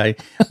offend anybody.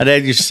 My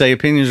dad used to say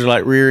opinions are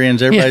like rear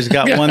ends. Everybody's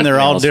got one. They're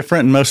all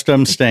different, and most of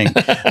them stink.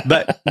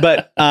 But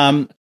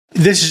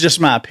this is just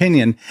my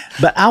opinion.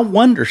 But I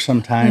wonder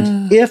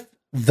sometimes if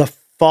the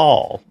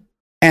fall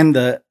and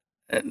the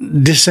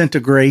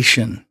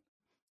disintegration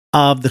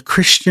of the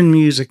Christian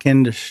music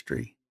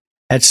industry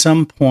at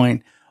some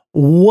point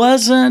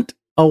wasn't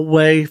a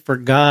way for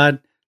God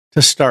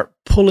to start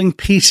pulling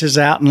pieces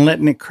out and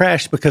letting it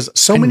crash, because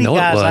so many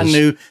guys I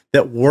knew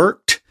that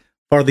worked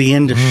for the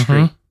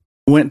industry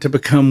went to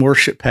become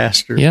worship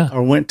pastors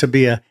or went to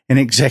be an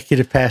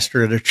executive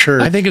pastor at a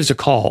church. I think it was a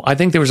call. I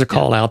think there was a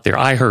call out there.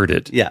 I heard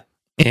it. Yeah.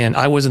 And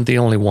I wasn't the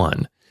only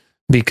one,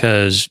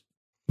 because,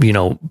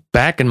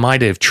 back in my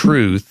day of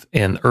truth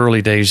and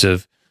early days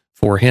of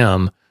For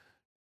Him,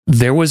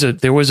 there was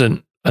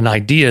an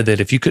idea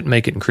that if you couldn't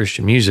make it in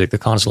Christian music, the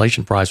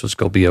consolation prize was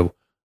go be a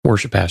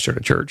worship pastor at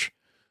a church.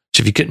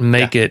 So if you couldn't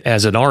make it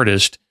as an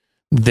artist,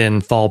 then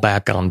fall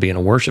back on being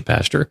a worship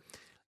pastor.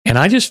 And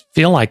I just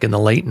feel like in the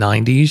late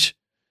 90s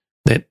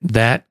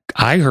that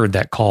I heard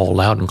that call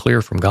loud and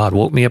clear from God,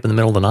 woke me up in the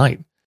middle of the night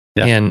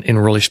and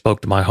really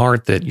spoke to my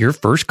heart that your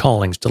first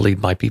calling is to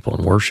lead my people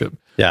in worship,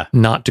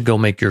 not to go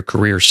make your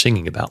career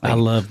singing about me. I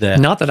love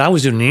that. Not that I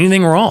was doing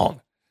anything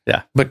wrong.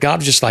 Yeah. But God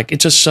was just like,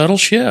 it's a subtle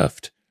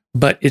shift,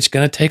 but it's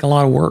going to take a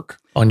lot of work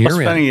on your end.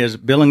 What's funny is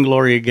Bill and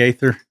Gloria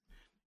Gaither,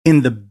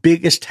 in the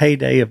biggest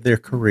heyday of their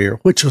career,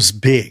 which was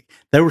big,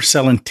 they were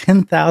selling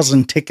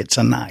 10,000 tickets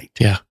a night.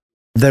 Yeah.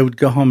 They would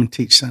go home and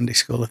teach Sunday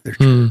school at their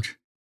church.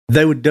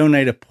 They would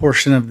donate a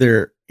portion of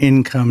their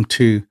income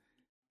to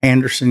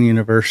Anderson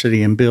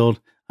University and build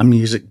a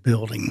music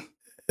building.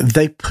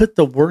 They put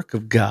the work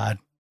of God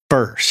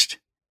first.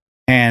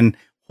 And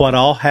what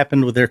all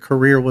happened with their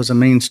career was a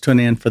means to an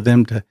end for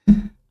them to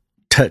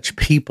touch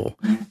people.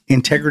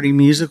 Integrity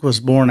Music was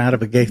born out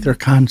of a Gaither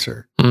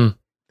concert. The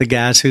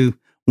guys who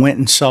went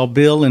and saw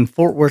Bill in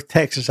Fort Worth,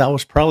 Texas, I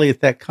was probably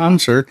at that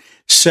concert,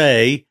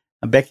 say,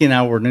 Becky and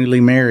I were newly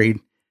married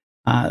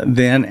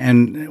then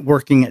and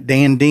working at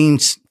Dan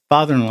Dean's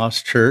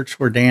father-in-law's church,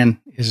 where Dan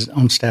is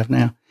on staff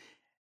now.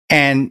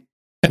 And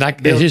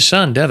his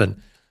son,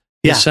 Devin.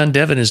 His son,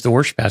 Devin, is the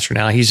worship pastor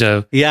now. He's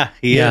he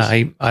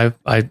is.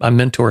 I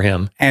mentor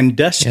him. And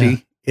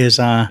Dusty is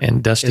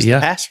the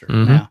pastor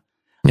now.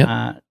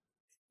 Yep.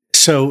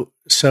 So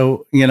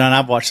and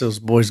I've watched those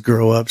boys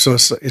grow up. So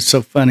it's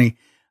so funny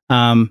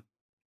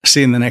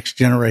seeing the next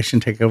generation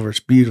take over. It's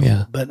beautiful.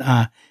 Yeah.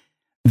 But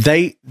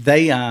they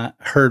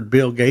heard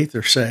Bill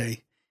Gaither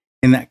say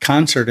in that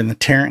concert in the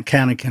Tarrant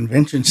County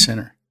Convention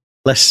Center,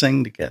 "Let's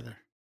sing together."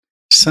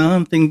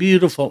 Something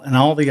beautiful. And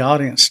all the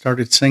audience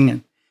started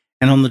singing.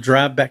 And on the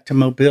drive back to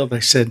Mobile, they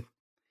said,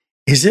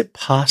 is it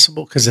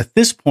possible? Because at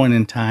this point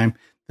in time,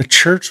 the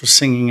church was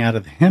singing out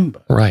of the hymn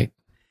book. Right.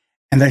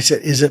 And they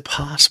said, is it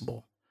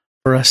possible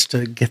for us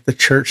to get the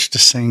church to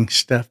sing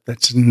stuff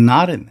that's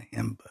not in the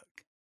hymn book?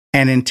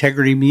 And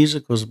Integrity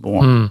Music was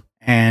born.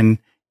 And,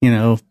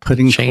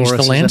 putting changed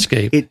the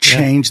landscape. It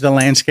changed the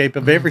landscape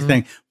of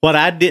everything. What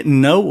I didn't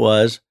know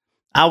was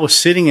I was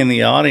sitting in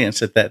the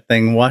audience at that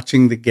thing,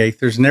 watching the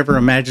Gaithers, never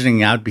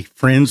imagining I'd be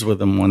friends with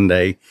them one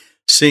day,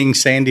 seeing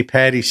Sandy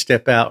Patty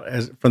step out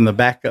from the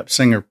backup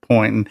singer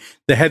point. And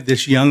they had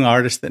this young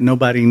artist that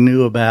nobody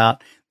knew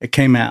about that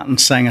came out and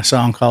sang a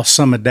song called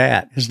Some of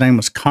Dat. His name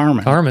was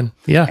Carmen. Carmen,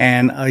 yeah.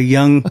 And a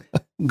young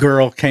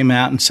girl came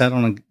out and sat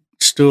on a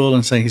stool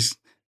and sang, he's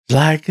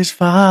like his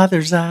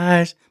father's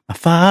eyes, my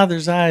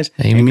father's eyes,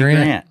 Amy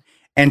Grant.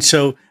 And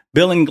so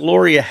Bill and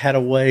Gloria had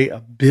a way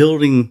of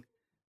building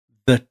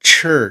the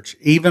church,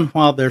 even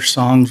while their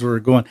songs were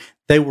going.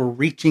 They were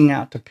reaching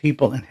out to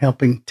people and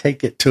helping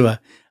take it to a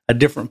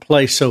different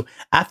place. So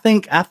I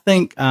think,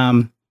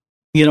 when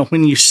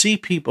you see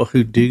people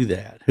who do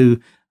that,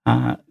 who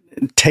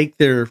take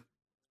their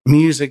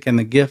music and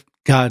the gift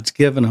God's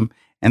given them,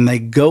 and they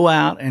go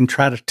out and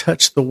try to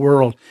touch the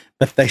world,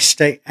 but they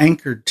stay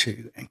anchored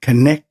to and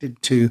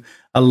connected to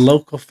a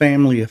local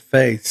family of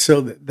faith, so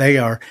that they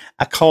are.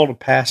 I called a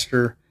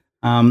pastor.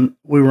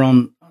 We were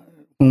on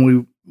when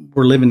we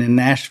were living in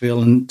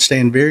Nashville and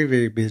staying very,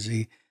 very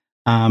busy.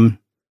 And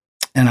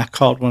I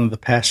called one of the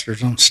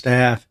pastors on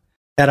staff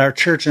at our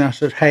church, and I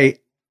said, hey,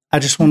 I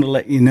just want to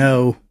let you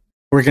know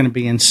we're going to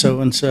be in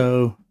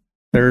so-and-so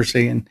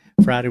Thursday, and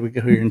Friday we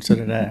go here and so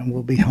that, and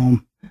we'll be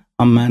home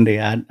on Monday.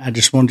 I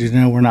just wanted you to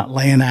know we're not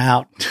laying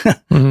out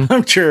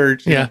from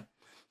church. Yeah.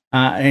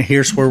 And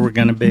here's where we're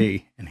going to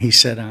be. And he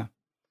said,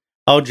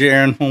 oh,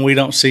 Geron, when we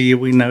don't see you,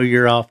 we know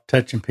you're off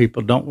touching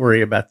people. Don't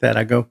worry about that.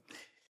 I go,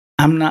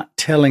 I'm not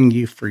telling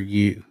you for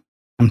you.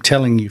 I'm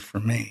telling you for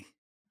me.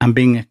 I'm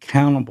being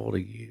accountable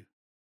to you.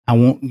 I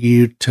want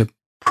you to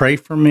pray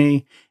for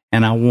me,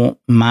 and I want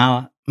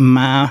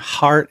my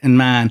heart and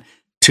mind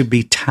to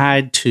be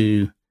tied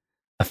to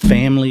a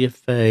family of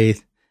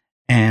faith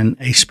and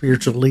a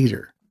spiritual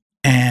leader.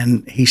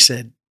 And he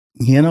said,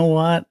 you know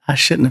what? I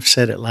shouldn't have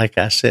said it like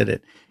I said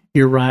it.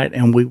 You're right,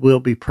 and we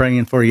will be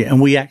praying for you.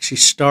 And we actually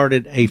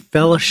started a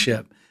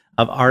fellowship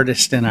of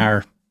artists in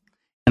our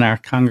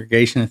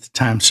congregation at the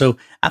time. So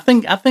I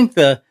think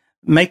the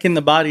making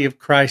the body of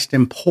Christ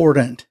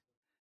important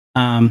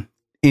in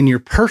your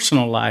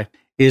personal life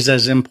is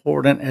as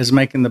important as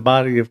making the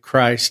body of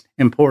Christ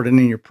important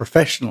in your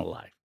professional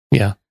life.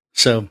 Yeah.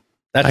 So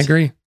I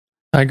agree.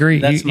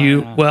 That's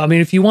Well, I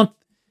mean, if you want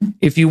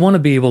to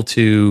be able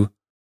to,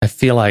 I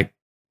feel like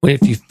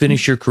if you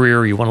finish your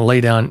career, you want to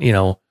lay down,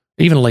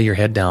 even lay your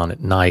head down at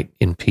night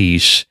in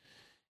peace,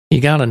 you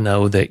got to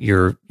know that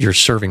you're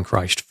serving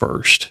Christ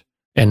first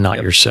and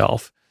not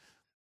yourself.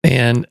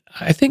 And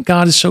I think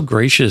God is so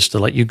gracious to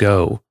let you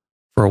go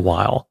for a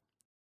while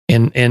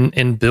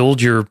and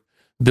build your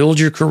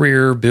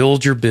career,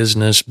 build your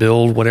business,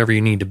 build whatever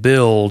you need to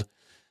build.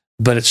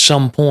 But at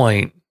some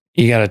point,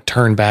 you got to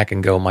turn back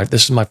and go,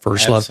 this is my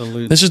first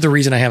Absolutely. love. This is the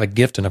reason I have a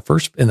gift in the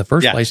first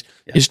place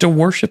is to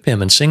worship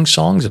him and sing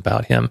songs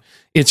about him.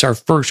 It's our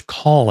first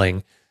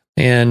calling.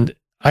 And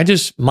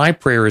my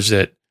prayer is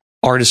that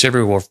artists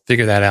everywhere will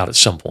figure that out at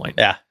some point.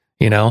 Yeah.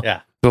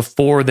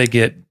 Before they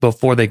get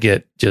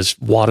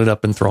just wadded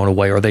up and thrown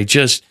away, or they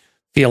just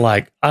feel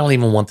like, I don't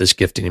even want this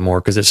gift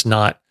anymore because it's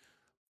not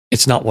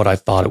what I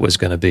thought it was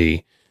going to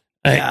be.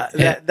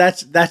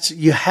 That's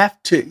you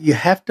have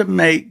to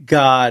make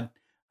God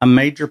a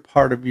major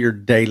part of your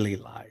daily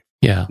life.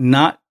 Yeah.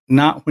 Not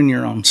when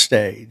you're on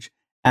stage.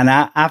 And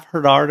I've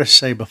heard artists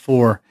say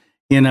before,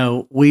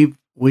 we've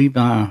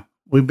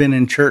been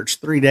in church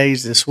 3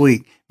 days this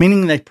week,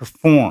 meaning they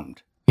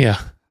performed. Yeah.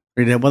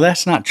 3 days. Well,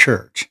 that's not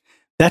church.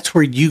 That's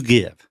where you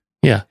give.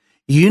 Yeah.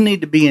 You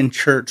need to be in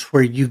church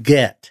where you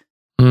get.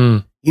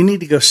 Mm. You need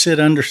to go sit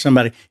under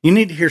somebody. You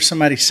need to hear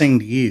somebody sing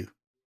to you.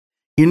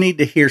 You need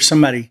to hear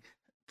somebody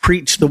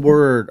preach the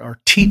word or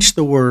teach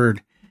the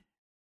word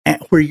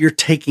where you're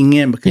taking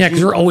in, because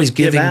you're always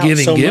giving.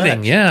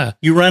 Much. Yeah.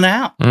 You run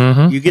out.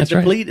 Mm-hmm. You get That's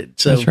depleted. Right.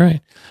 So that's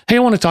right. Hey, I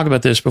want to talk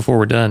about this before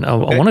we're done. I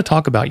want to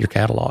talk about your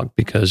catalog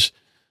because,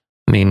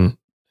 I mean,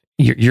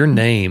 your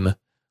name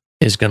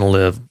is going to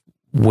live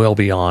well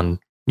beyond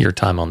your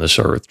time on this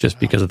earth just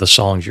because of the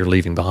songs you're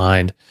leaving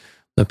behind,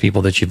 the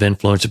people that you've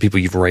influenced, the people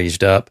you've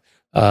raised up.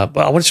 But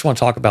I just want to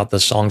talk about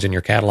the songs in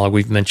your catalog.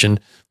 We've mentioned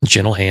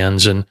Gentle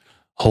Hands and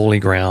Holy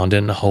Ground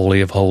and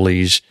Holy of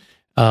Holies.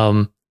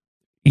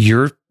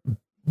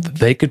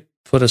 They could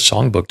put a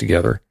songbook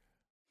together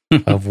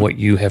of what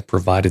you have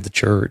provided the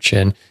church.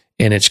 And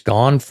it's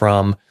gone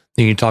from,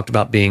 you talked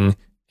about being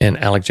in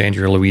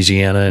Alexandria,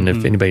 Louisiana. And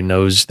if anybody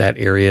knows that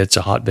area, it's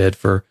a hotbed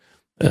for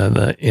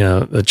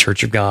the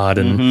Church of God.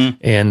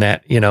 And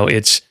that,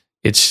 it's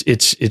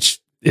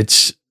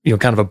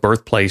kind of a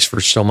birthplace for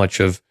so much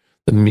of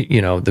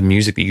the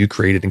music that you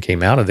created and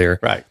came out of there.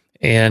 Right.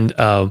 And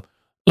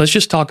let's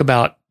just talk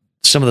about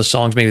some of the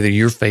songs, maybe they're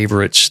your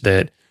favorites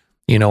that,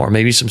 or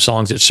maybe some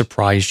songs that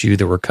surprised you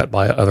that were cut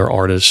by other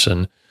artists.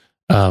 And,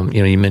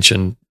 you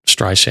mentioned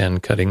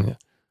Streisand cutting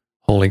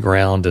Holy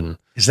Ground. And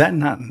is that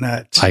not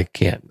nuts? I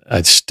can't,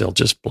 it still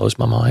just blows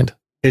my mind.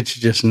 It's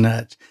just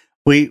nuts.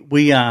 We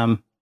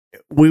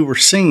were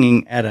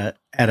singing at a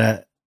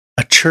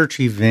church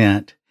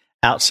event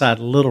outside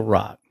Little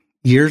Rock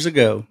years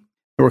ago.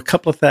 There were a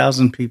couple of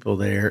thousand people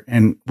there,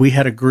 and we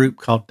had a group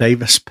called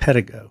Davis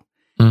Pedigo.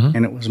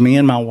 And it was me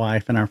and my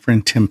wife and our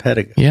friend Tim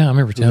Pedigo. Yeah, I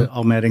remember Tim. We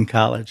all met in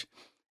college.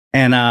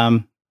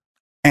 And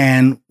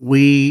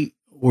we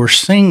were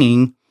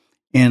singing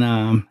in,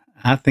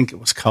 I think it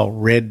was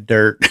called Red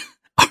Dirt,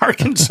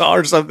 Arkansas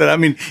or something. I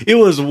mean, it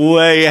was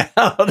way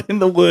out in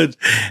the woods.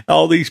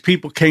 All these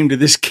people came to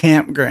this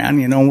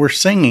campground, and we're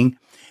singing.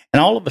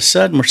 And all of a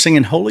sudden, we're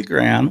singing Holy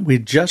Ground. We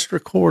just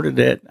recorded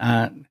it.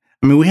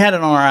 We had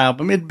it on our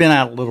album. It'd been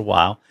out a little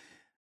while,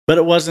 but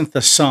it wasn't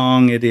the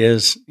song it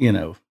is,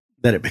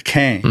 that it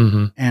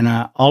became.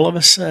 And all of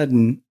a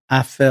sudden,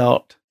 I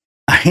felt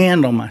a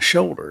hand on my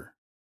shoulder,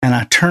 and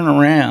I turn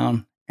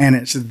around, and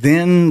it's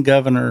then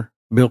Governor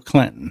Bill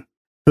Clinton,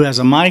 who has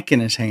a mic in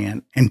his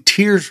hand and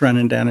tears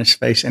running down his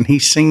face, and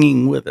he's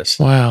singing with us.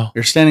 Wow.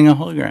 You're standing on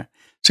holy ground.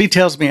 So he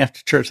tells me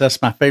after church,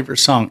 that's my favorite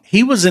song.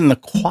 He was in the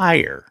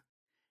choir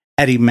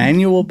at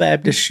Emmanuel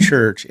Baptist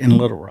Church in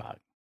Little Rock.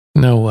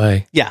 No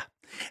way. Yeah.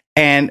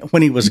 And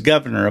when he was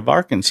governor of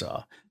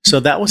Arkansas. So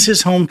that was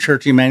his home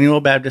church, Emmanuel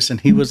Baptist, and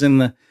he was in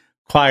the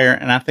choir,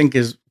 and I think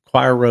his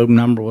choir robe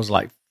number was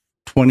like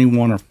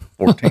 21 or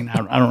 14.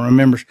 I don't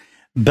remember.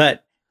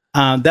 But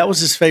that was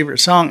his favorite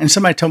song. And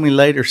somebody told me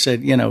later,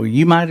 said,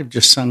 you might have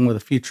just sung with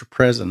a future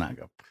president. I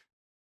go,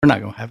 we're not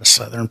going to have a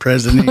Southern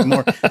president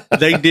anymore.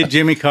 They did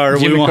Jimmy Carter.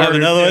 We won't have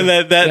another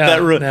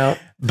one. No.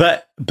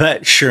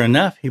 But sure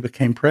enough, he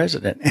became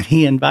president, and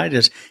he invited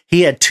us.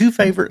 He had two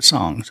favorite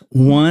songs.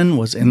 One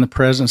was In the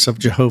Presence of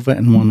Jehovah,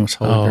 and one was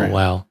Holy Ground. Oh,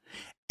 wow.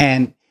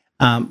 And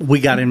we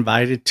got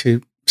invited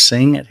to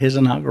sing at his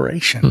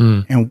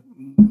inauguration, and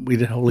we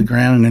did Holy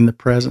Ground and In the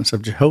Presence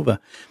of Jehovah.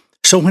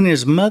 So when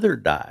his mother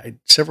died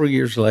several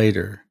years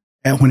later,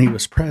 and when he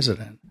was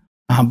president,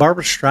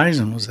 Barbara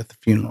Streisand was at the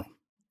funeral.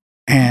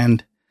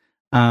 And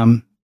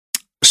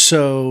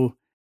so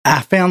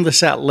I found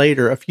this out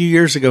later. A few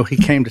years ago, he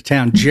came to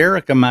town.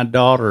 Jerica, my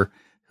daughter,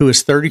 who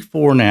is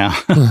 34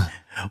 now,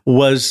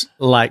 was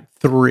like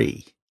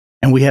 3.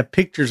 And we have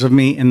pictures of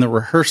me in the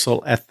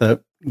rehearsal at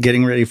the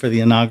getting ready for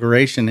the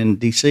inauguration in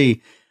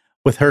D.C.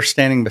 with her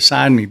standing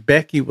beside me.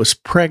 Becky was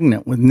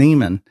pregnant with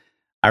Neiman,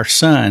 our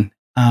son.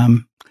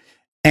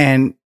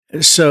 And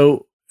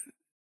so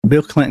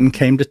Bill Clinton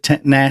came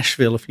to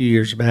Nashville a few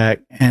years back,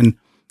 and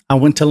I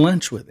went to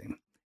lunch with him.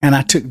 And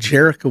I took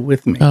Jerica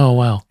with me. Oh,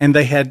 wow. And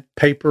they had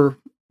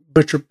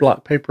butcher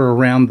block paper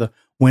around the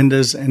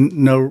windows and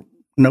no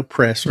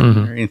press or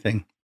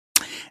anything.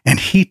 And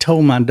he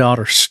told my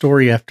daughter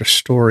story after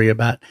story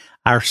about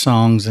our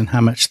songs and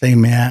how much they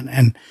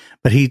meant.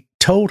 But he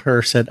told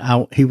her,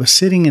 he was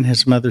sitting in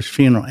his mother's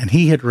funeral, and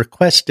he had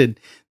requested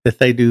that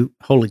they do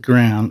Holy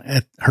Ground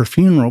at her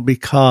funeral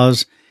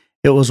because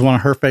it was one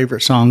of her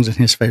favorite songs and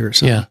his favorite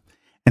song. Yeah.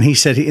 And he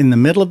said, in the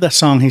middle of that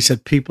song, he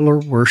said, people are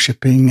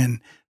worshiping and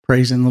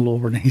praising the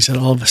Lord. And he said,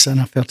 all of a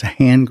sudden, I felt a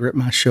hand grip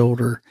my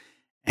shoulder,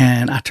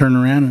 and I turned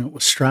around, and it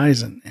was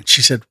Streisand. And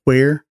she said,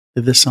 where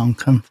did this song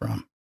come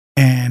from?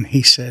 And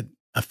he said,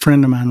 a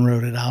friend of mine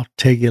wrote it. I'll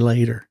tell you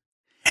later.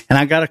 And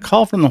I got a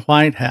call from the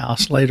White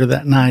House later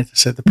that night that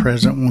said the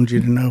president wanted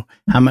you to know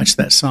how much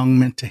that song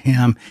meant to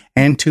him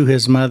and to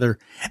his mother.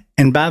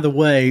 And by the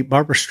way,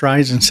 Barbra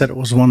Streisand said it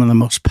was one of the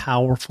most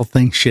powerful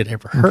things she had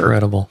ever heard.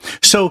 Incredible.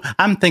 So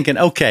I'm thinking,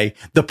 okay,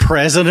 the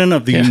president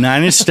of the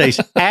United States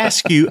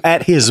asked you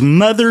at his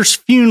mother's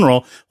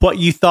funeral what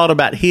you thought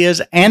about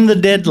his and the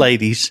dead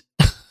lady's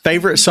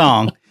favorite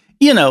song.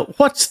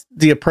 What's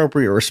the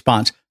appropriate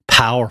response?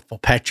 Powerful.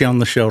 Pat you on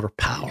the shoulder.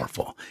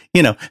 Powerful.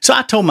 So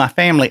I told my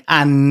family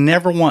I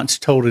never once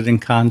told it in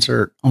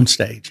concert on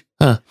stage.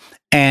 Huh.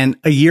 And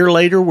a year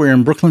later, we're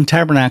in Brooklyn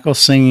Tabernacle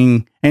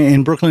singing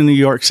in Brooklyn, New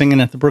York, singing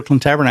at the Brooklyn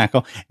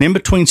Tabernacle. And in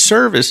between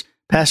service,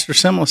 Pastor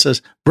Simla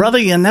says, brother,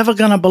 you're never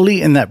going to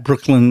believe, in that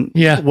Brooklyn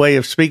way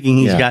of speaking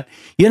he's got,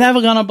 you're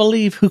never going to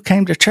believe who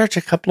came to church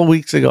a couple of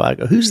weeks ago. I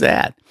go, who's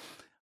that?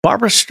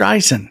 Barbra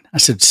Streisand. I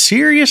said,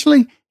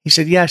 seriously? He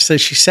said, yeah. So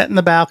she sat in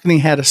the balcony,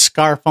 had a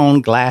scarf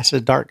on,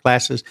 glasses, dark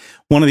glasses.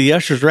 One of the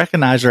ushers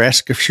recognized her,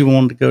 asked if she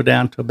wanted to go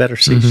down to a better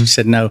seat. She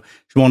said, no,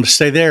 she wanted to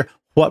stay there.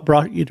 What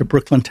brought you to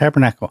Brooklyn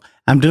Tabernacle?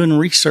 I'm doing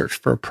research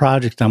for a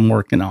project I'm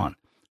working on.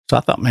 So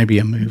I thought maybe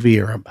a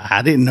movie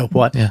I didn't know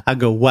what. Yeah. I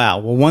go, wow.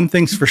 Well, one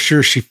thing's for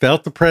sure. She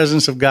felt the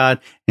presence of God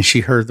and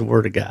she heard the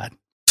word of God.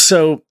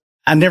 So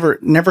I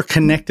never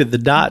connected the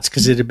dots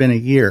because it had been a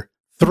year.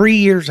 3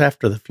 years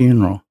after the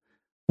funeral,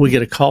 we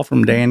get a call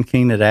from Dan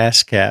Keene at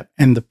ASCAP,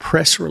 and the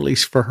press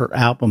release for her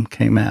album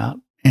came out.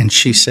 And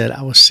she said,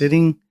 I was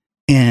sitting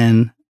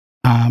in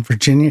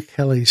Virginia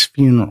Kelly's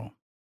funeral,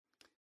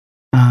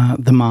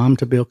 the mom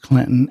to Bill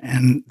Clinton,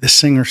 and the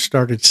singer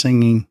started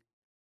singing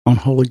on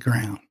Holy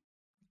Ground.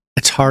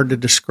 It's hard to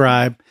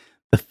describe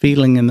the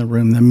feeling in the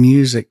room. The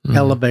music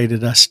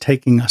elevated us,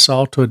 taking us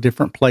all to a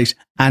different place.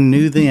 I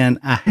knew then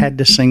I had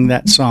to sing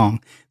that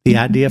song. The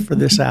idea for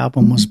this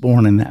album was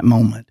born in that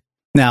moment.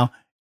 Now,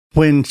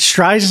 when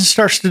Streisand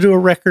starts to do a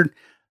record,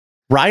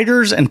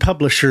 writers and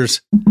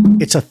publishers,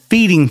 it's a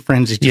feeding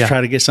frenzy to try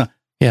to get some.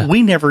 Yeah.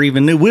 We never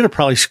even knew. We'd have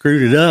probably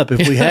screwed it up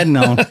if we hadn't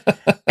known.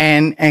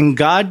 And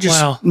God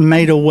just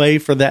made a way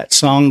for that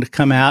song to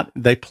come out.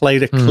 They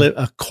played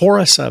a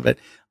chorus of it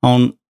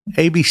on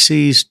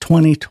ABC's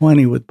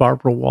 2020 with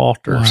Barbara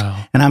Walters.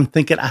 Wow. And I'm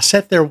thinking, I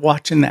sat there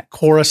watching that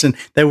chorus, and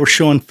they were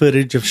showing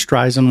footage of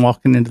Streisand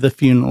walking into the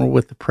funeral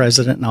with the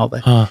president and all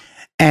that.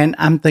 And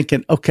I'm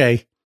thinking,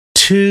 okay,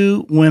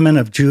 2 women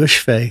of Jewish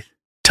faith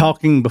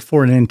talking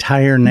before an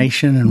entire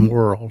nation and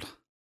world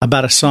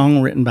about a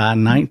song written by a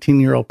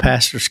 19-year-old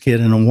pastor's kid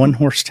in a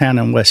one-horse town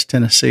in West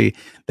Tennessee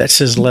that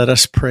says, let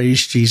us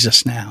praise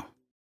Jesus now.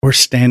 We're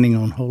standing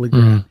on holy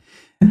ground.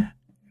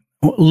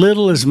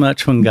 Little is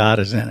much when God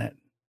is in it.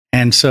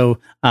 And so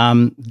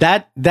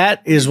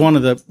that is one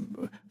of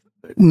the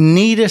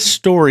neatest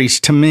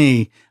stories to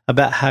me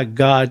about how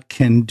God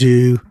can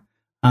do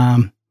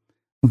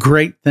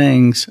great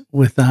things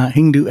with, he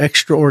can do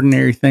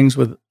extraordinary things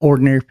with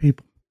ordinary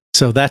people.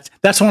 So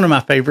that's one of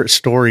my favorite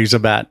stories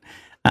about.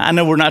 I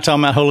know we're not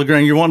talking about Holy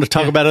Ground. You're wanting to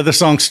talk about other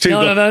songs too.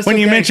 But when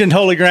you mentioned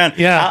Holy Ground,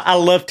 I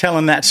love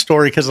telling that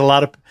story because a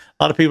lot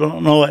of people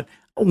don't know it.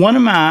 One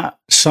of my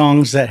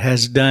songs that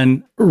has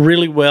done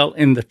really well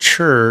in the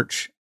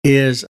church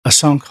is a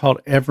song called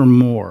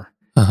Evermore.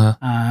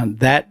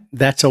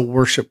 That's a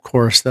worship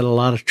chorus that a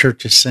lot of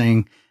churches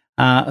sing.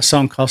 A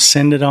song called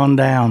Send It On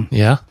Down.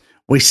 Yeah.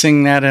 We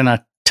sing that in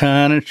a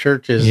ton of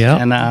churches. Yeah.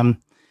 And,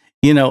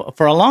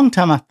 for a long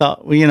time I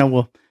thought,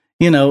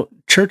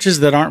 churches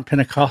that aren't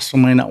Pentecostal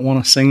may not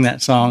want to sing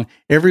that song.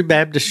 Every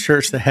Baptist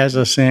church that has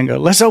us in go,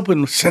 let's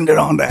open, send it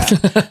on down.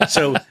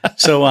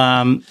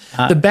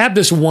 The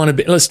Baptists want to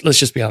be, let's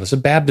just be honest. The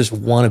Baptists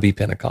want to be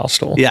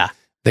Pentecostal. Yeah.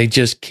 They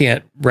just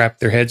can't wrap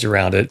their heads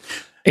around it.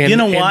 And you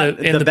know what?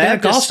 And the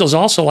Pentecostals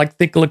also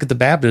look at the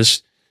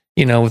Baptists,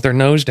 with their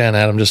nose down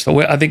at them.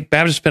 I think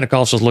Baptist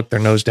Pentecostals look their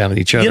nose down at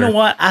each other. You know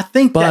what? I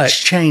think that's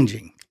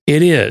changing.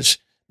 It is.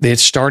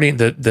 it's starting,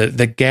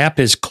 the gap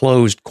has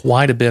closed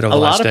quite a bit over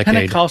the last decade. A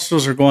lot of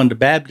Pentecostals are going to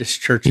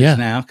Baptist churches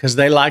now because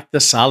they like the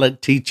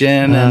solid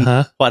teaching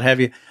and what have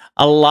you.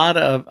 A lot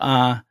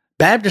of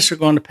Baptists are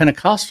going to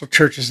Pentecostal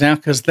churches now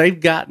because they've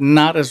gotten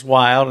not as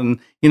wild, and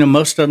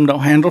most of them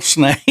don't handle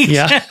snakes.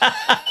 Yeah.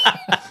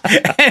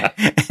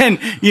 and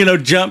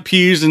jump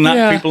pews and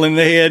knock people in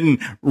the head, and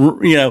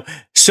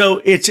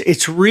so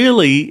it's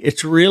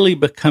really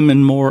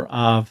becoming more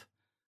of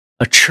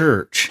a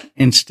church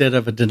instead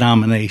of a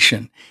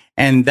denomination.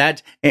 And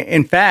that,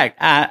 in fact,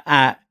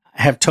 I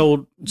have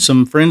told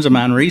some friends of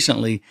mine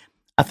recently,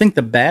 I think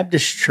the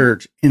Baptist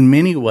church, in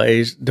many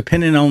ways,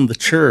 depending on the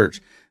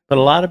church, but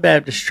a lot of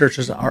Baptist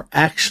churches are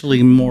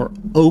actually more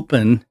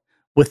open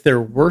with their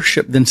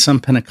worship than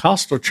some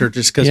Pentecostal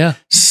churches, because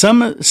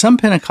some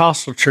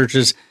Pentecostal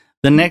churches,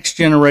 the next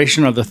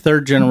generation or the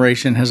third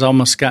generation has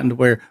almost gotten to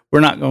where we're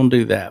not going to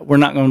do that. We're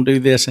not going to do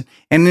this.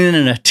 And in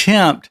an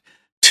attempt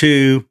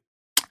to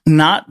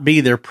not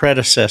be their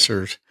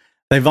predecessors,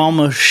 they've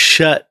almost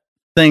shut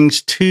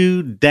things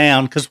too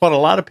down, because what a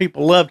lot of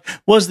people loved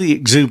was the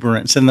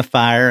exuberance and the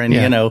fire, and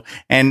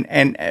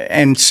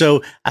and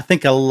so I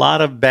think a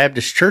lot of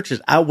Baptist churches,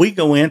 we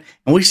go in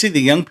and we see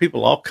the young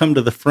people all come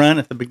to the front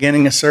at the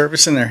beginning of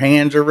service, and their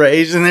hands are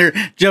raised and they're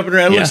jumping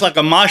around. It looks like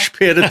a mosh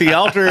pit at the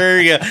altar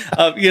area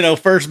of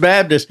First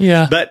Baptist.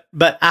 But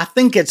I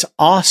think it's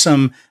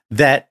awesome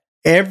that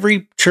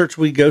every church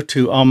we go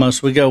to,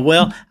 we go,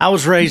 well, I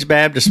was raised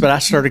Baptist, but I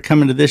started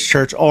coming to this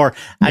church, or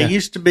I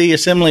used to be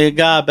Assembly of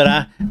God, but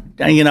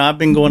I've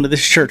been going to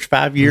this church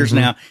 5 years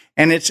now.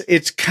 And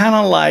it's kind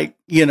of like,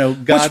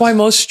 that's why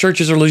most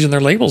churches are losing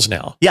their labels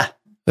now. Yeah.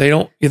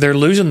 They're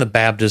losing the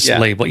Baptist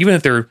label. Even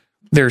if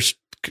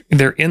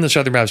they're in the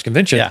Southern Baptist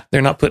Convention,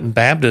 they're not putting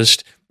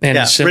Baptist and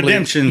Assembly,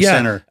 Redemption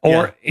Center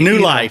or New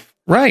Life.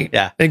 Right.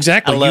 Yeah.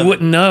 Exactly. You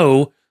wouldn't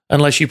know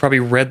unless you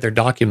probably read their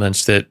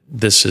documents that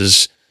this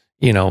is,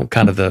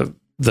 kind of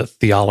the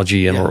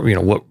theology and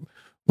or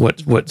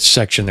what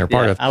section they're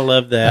part of. I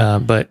love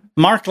that. But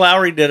Mark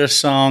Lowry did a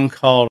song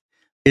called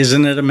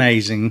 "Isn't It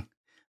Amazing?"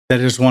 That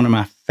is one of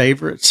my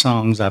favorite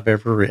songs I've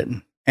ever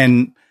written,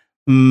 and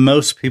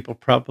most people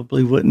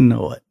probably wouldn't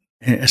know it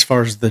as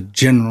far as the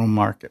general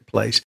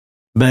marketplace.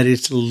 But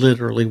it's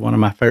literally one of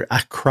my favorite.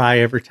 I cry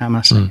every time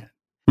I sing it.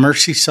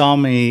 "Mercy Saw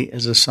Me"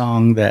 is a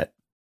song that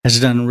has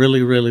done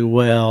really, really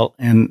well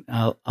in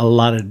a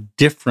lot of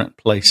different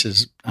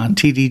places.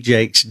 T.D.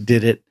 Jakes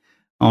did it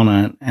on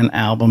an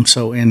album,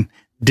 so in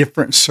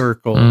different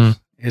circles,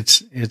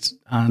 it's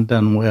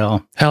done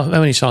well. How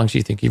many songs do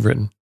you think you've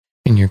written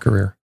in your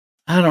career?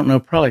 I don't know,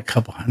 probably a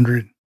couple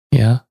hundred.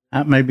 Yeah.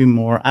 Maybe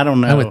more. I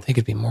don't know. I would think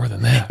it'd be more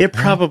than that. It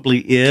probably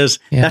is.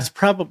 Yeah. That's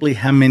probably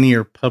how many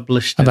are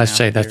published. I'm about to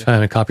say that's how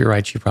many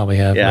copyrights you probably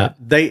have. Yeah.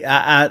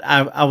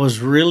 I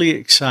was really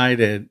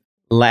excited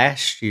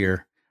last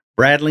year.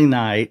 Bradley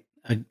Knight,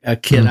 a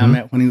kid I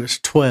met when he was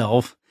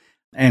 12,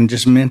 and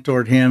just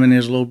mentored him and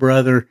his little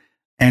brother,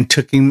 and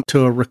took him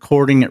to a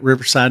recording at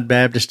Riverside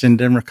Baptist in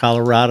Denver,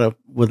 Colorado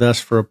with us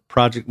for a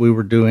project we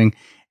were doing.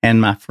 And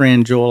my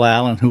friend Joel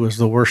Allen, who was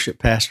the worship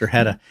pastor,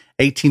 had a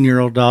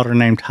 18-year-old daughter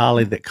named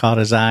Holly that caught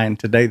his eye. And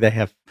today they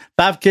have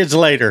 5 kids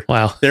later.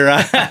 Wow.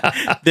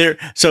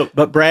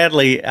 But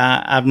Bradley,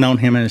 I've known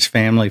him and his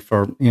family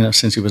for,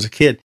 since he was a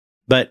kid.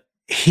 But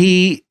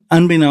he,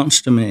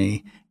 unbeknownst to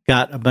me,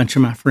 got a bunch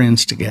of my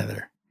friends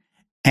together,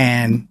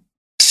 and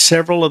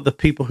several of the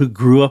people who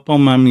grew up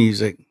on my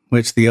music,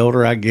 which the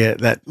older I get,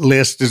 that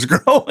list is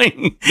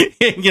growing.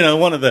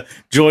 One of the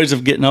joys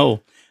of getting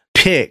old,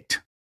 picked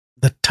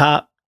the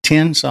top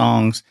 10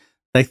 songs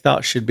they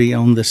thought should be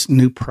on this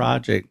new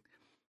project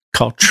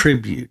called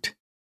Tribute.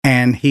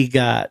 And he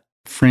got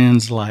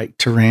friends like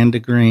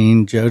Taranda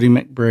Green, Jody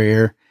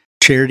McBrayer,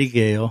 Charity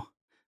Gale,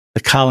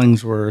 the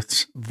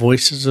Collingsworths,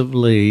 Voices of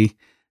Lee,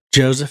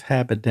 Joseph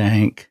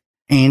Habedank,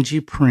 Angie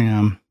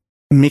Prim,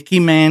 Mickey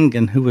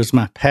Mangan, who was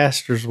my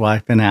pastor's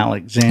wife in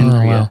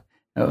Alexandria.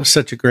 Oh, wow. Was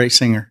such a great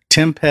singer.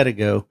 Tim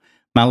Pettigo,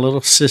 my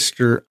little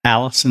sister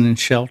Allison and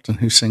Shelton,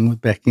 who sing with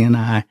Becky and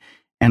I,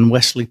 and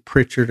Wesley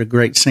Pritchard, a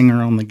great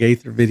singer on the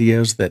Gaither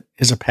videos that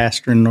is a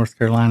pastor in North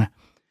Carolina.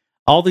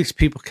 All these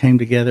people came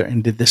together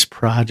and did this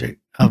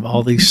project of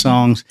all these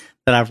songs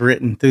that I've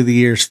written through the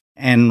years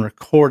and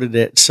recorded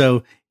it.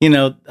 So,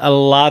 a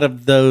lot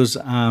of those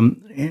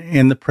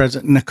in the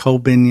present, Nicole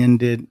Binion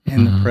did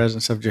In the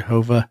Presence of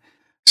Jehovah.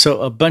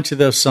 So a bunch of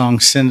those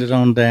songs, Send It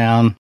On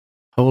Down,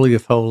 Holy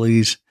of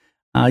Holies,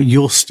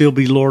 You'll Still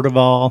Be Lord of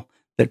All,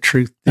 That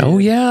Truth Did. Oh,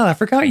 yeah. I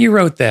forgot you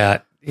wrote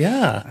that.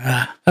 Yeah.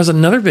 That was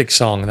another big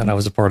song that I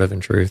was a part of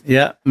in Truth.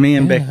 Yeah. Me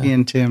and Becky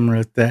and Tim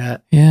wrote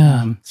that.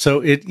 Yeah.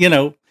 So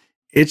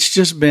it's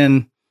just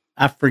been,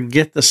 I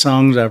forget the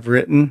songs I've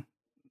written.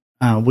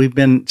 We've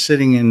been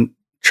sitting in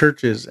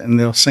churches and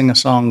they'll sing a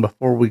song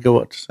before we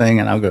go up to sing,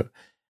 and I'll go,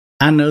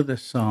 I know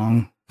this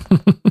song.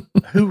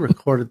 Who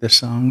recorded this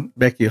song?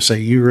 Becky will say,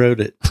 you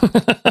wrote it.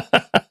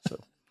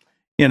 So,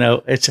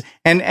 it's,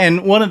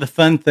 and one of the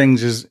fun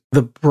things is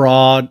the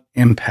broad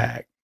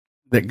impact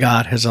that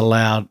God has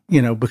allowed,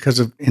 because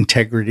of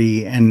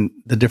integrity and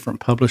the different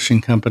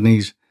publishing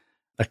companies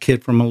a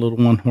kid from a little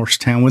one-horse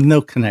town with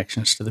no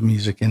connections to the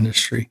music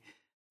industry,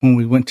 when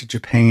we went to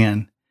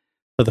Japan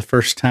for the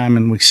first time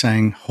and we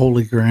sang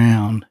Holy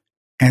Ground,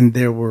 and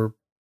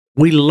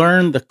we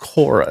learned the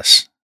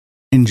chorus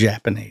in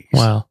Japanese.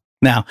 Wow.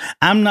 Now,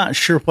 I'm not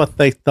sure what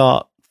they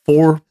thought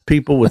 4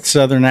 people with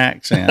Southern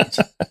accents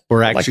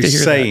were actually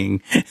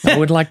saying. I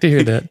would like to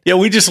hear that. Yeah,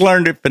 we just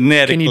learned it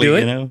phonetically. Can you do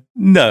it?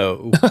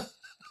 No.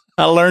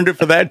 I learned it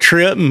for that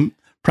trip and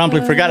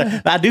promptly forgot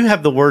it. I do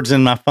have the words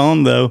in my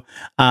phone, though.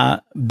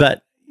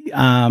 But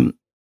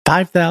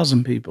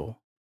 5,000 people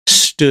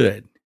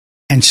stood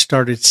and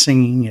started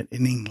singing it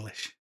in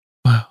English.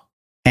 Wow.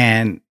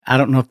 And I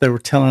don't know if they were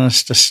telling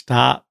us to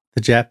stop,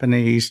 the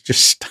Japanese,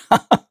 just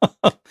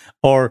stop,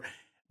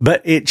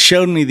 but it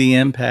showed me the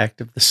impact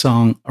of the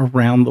song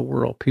around the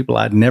world. People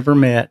I'd never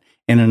met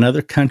in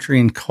another country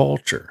and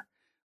culture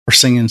were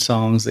singing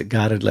songs that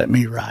God had let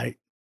me write.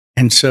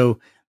 And so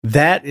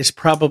that is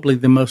probably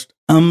the most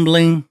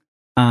humbling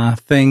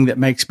thing that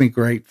makes me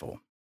grateful,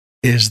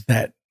 is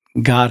that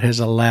God has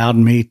allowed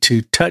me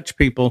to touch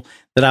people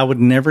that I would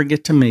never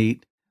get to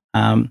meet.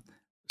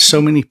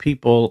 So many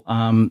people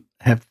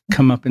have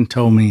come up and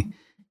told me,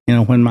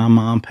 when my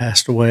mom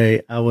passed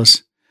away,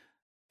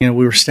 we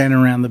were standing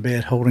around the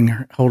bed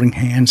holding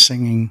hands,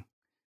 singing,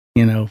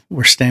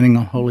 we're standing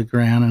on holy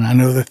ground, and I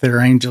know that there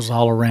are angels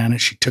all around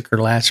as she took her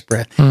last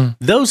breath.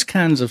 Those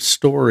kinds of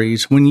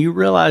stories, when you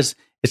realize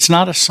it's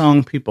not a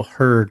song people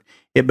heard,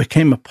 it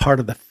became a part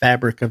of the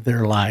fabric of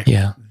their life.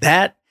 Yeah.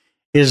 That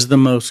is the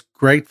most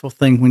grateful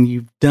thing, when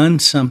you've done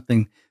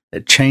something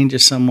that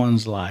changes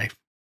someone's life.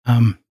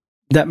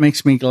 That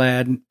makes me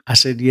glad I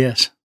said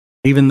yes,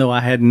 even though I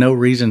had no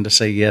reason to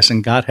say yes,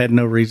 and God had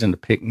no reason to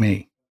pick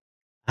me.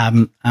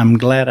 I'm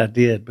glad I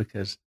did,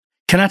 because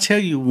can I tell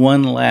you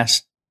one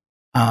last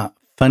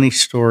funny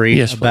story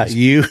about please.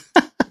 you?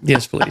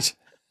 Yes, please.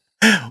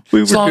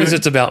 As long as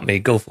it's about me,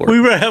 go for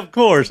it. Of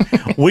course.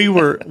 we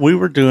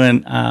were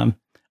doing a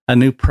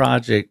new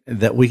project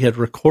that we had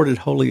recorded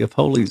Holy of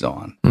Holies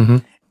on. Mm-hmm.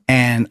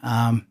 And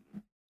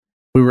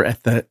we were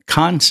at the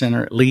Con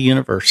Center at Lee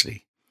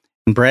University,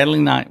 and Bradley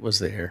Knight was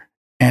there,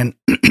 and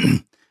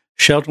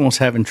Shelton was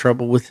having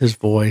trouble with his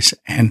voice,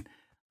 and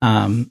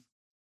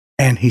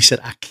he said,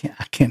 I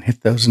can't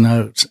hit those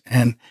notes.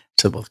 And I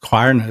said, well, the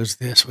choir knows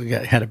this.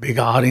 Had a big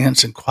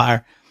audience and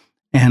choir.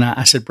 And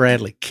I said,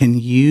 Bradley, can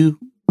you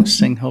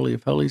sing Holy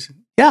of Holies?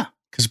 Yeah,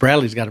 because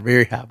Bradley's got a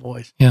very high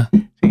voice. Yeah.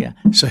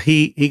 So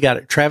he got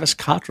it. Travis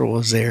Cottrell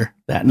was there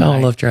that night. Oh, I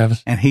love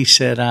Travis. And he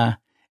said,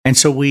 and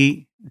so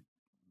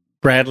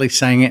Bradley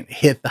sang it,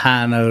 hit the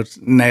high notes,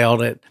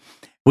 nailed it.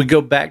 We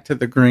go back to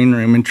the green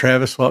room, and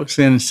Travis walks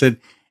in and said,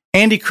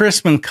 Andy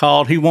Chrisman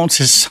called. He wants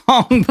his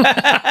song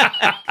back.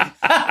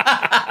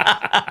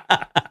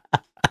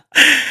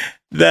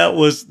 That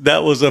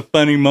was a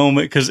funny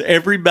moment, because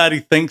everybody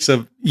thinks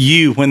of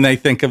you when they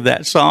think of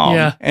that song.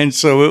 Yeah. And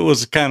so it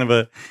was kind of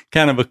a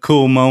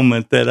cool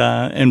moment that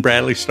and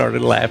Bradley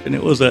started laughing.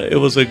 It was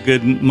a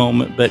good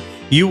moment, but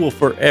you will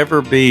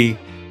forever be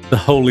the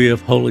Holy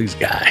of Holies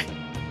guy.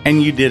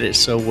 And you did it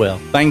so well.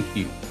 Thank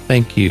you.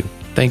 Thank you.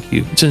 Thank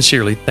you.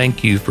 Sincerely,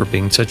 thank you for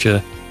being such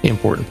an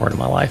important part of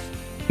my life.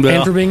 Well,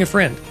 and for being a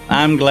friend.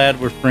 I'm glad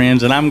we're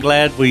friends, and I'm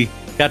glad we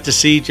got to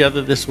see each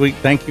other this week.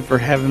 Thank you for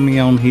having me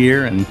on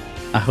here, and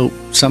I hope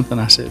something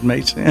I said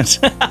made sense.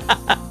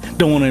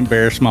 Don't want to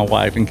embarrass my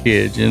wife and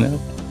kids,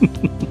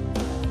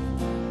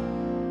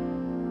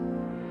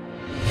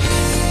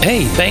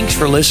 Hey, thanks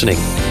for listening.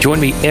 Join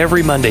me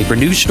every Monday for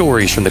new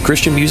stories from the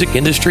Christian music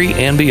industry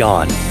and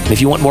beyond. And if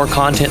you want more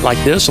content like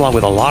this, along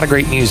with a lot of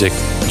great music,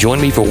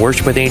 join me for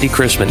Worship with Andy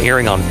Chrisman,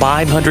 airing on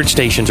 500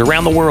 stations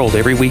around the world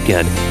every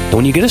weekend. And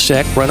when you get a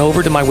sec, run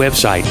over to my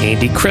website,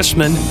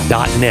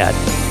 andychrisman.net,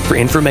 for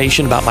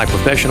information about my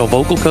professional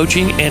vocal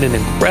coaching and an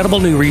incredible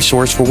new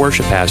resource for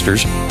worship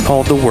pastors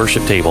called The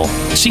Worship Table.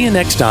 See you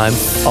next time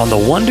on the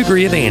 1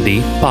 Degree of Andy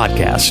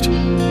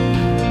podcast.